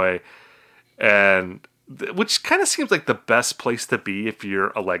enjoy, and which kind of seems like the best place to be if you're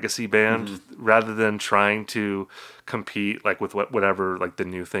a legacy band, rather than trying to compete like with whatever like the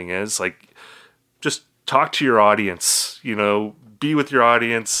new thing is. Like, just talk to your audience, you know, be with your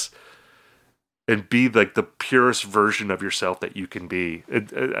audience, and be like the purest version of yourself that you can be.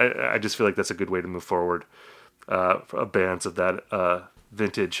 I just feel like that's a good way to move forward for bands of that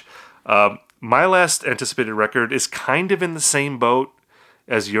vintage. My last anticipated record is kind of in the same boat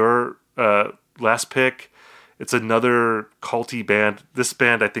as your last pick. It's another culty band. This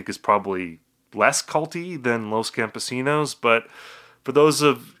band I think is probably less culty than Los Campesinos, but for those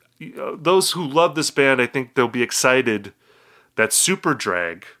who love this band, I think they'll be excited that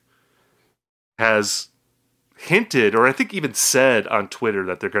Superdrag has hinted, or I think even said on Twitter,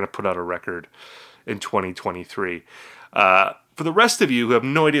 that they're going to put out a record in 2023. For the rest of you who have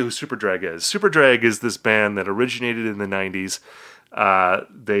no idea who Superdrag is this band that originated in the 90s.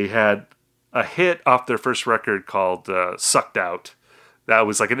 They had a hit off their first record called Sucked Out. That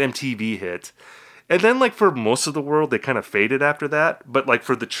was like an MTV hit. And then like for most of the world, they kind of faded after that. But like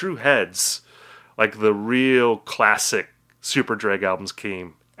for the true heads, like the real classic Superdrag albums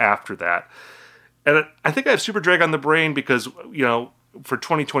came after that. And I think I have Superdrag on the brain because, you know, for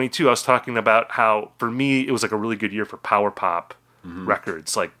 2022, I was talking about how, for me, it was like a really good year for power pop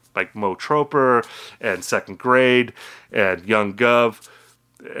records, like Mo Troper and Second Grade and Young Gov,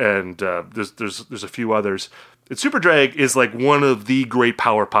 and there's a few others. And Superdrag is like one of the great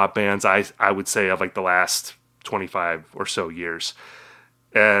power pop bands I would say of like the last 25 or so years.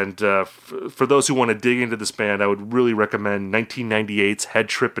 And for those who want to dig into this band, I would really recommend 1998's Head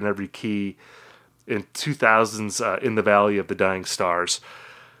Trip in Every Key, in 2000's In the Valley of the Dying Stars.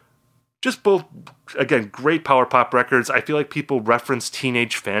 Just both, again, great power pop records. I feel like people reference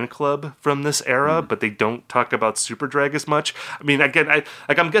Teenage Fan Club from this era, but they don't talk about Superdrag as much. I mean, again,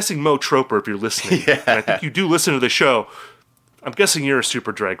 I'm guessing Mo Troper, if you're listening, and I think you do listen to the show, I'm guessing you're a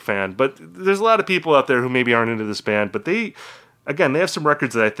Superdrag fan, but there's a lot of people out there who maybe aren't into this band, but they have some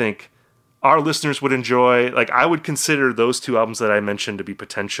records that I think our listeners would enjoy. Like, I would consider those two albums that I mentioned to be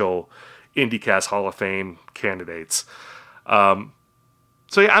potential IndieCast Hall of Fame candidates.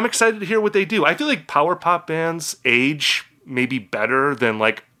 So yeah, I'm excited to hear what they do. I feel like power pop bands age maybe better than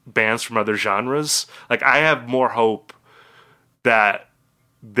like bands from other genres. Like, I have more hope that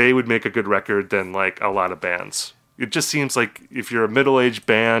they would make a good record than like a lot of bands. It just seems like if you're a middle-aged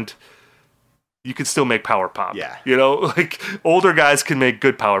band, you can still make power pop. Yeah. You know, like older guys can make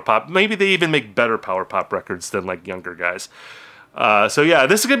good power pop. Maybe they even make better power pop records than like younger guys. So yeah,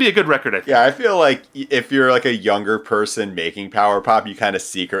 this is gonna be a good record, I think. Yeah, I feel like if you're like a younger person making power pop, you kind of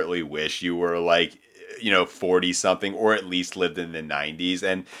secretly wish you were like, you know, 40 something, or at least lived in the 90s.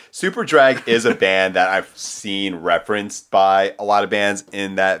 And Superdrag is a band that I've seen referenced by a lot of bands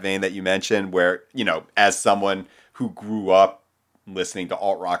in that vein that you mentioned, where, you know, as someone who grew up listening to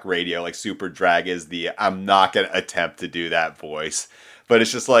alt rock radio, like Superdrag is I'm not gonna attempt to do that voice, but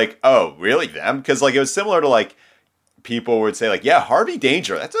it's just like, oh, really, them? Because like it was similar to like, people would say like, yeah, Harvey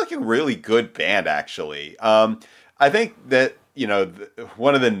Danger, that's like a really good band, actually. I think that, you know,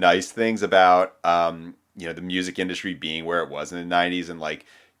 one of the nice things about, you know, the music industry being where it was in the 90s, and like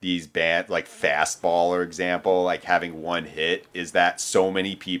these bands like Fastball, for example, like having one hit, is that so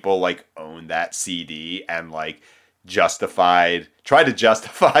many people like own that CD and like try to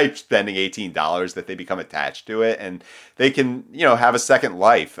justify spending $18 that they become attached to it, and they can, you know, have a second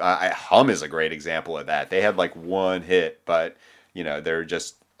life. Hum is a great example of that. They had like one hit, but you know, they're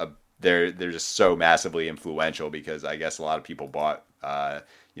just so massively influential because I guess a lot of people bought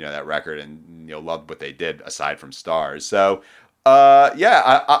that record, and loved what they did aside from Stars. So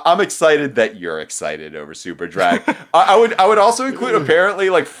I'm excited that you're excited over Superdrag. I would also include, apparently,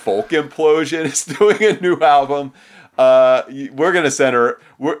 like, Folk Implosion is doing a new album. We're gonna send her.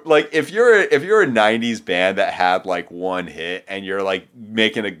 If you're a '90s band that had like one hit and you're like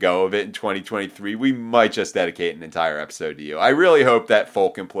making a go of it in 2023, we might just dedicate an entire episode to you. I really hope that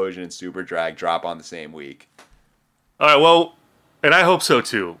Folk Implosion and Superdrag drop on the same week. All right, well, and I hope so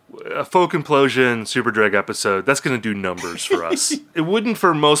too. A Folk Implosion Superdrag episode, that's going to do numbers for us. It wouldn't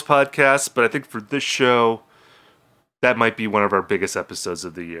for most podcasts, but I think for this show, that might be one of our biggest episodes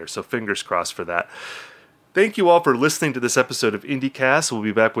of the year. So fingers crossed for that. Thank you all for listening to this episode of IndieCast. We'll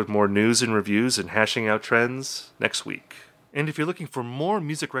be back with more news and reviews and hashing out trends next week. And if you're looking for more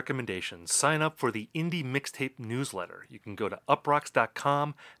music recommendations, sign up for the Indie Mixtape newsletter. You can go to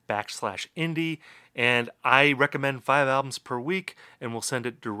uprocks.com/indie, and I recommend 5 albums per week, and we'll send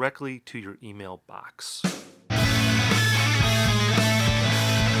it directly to your email box.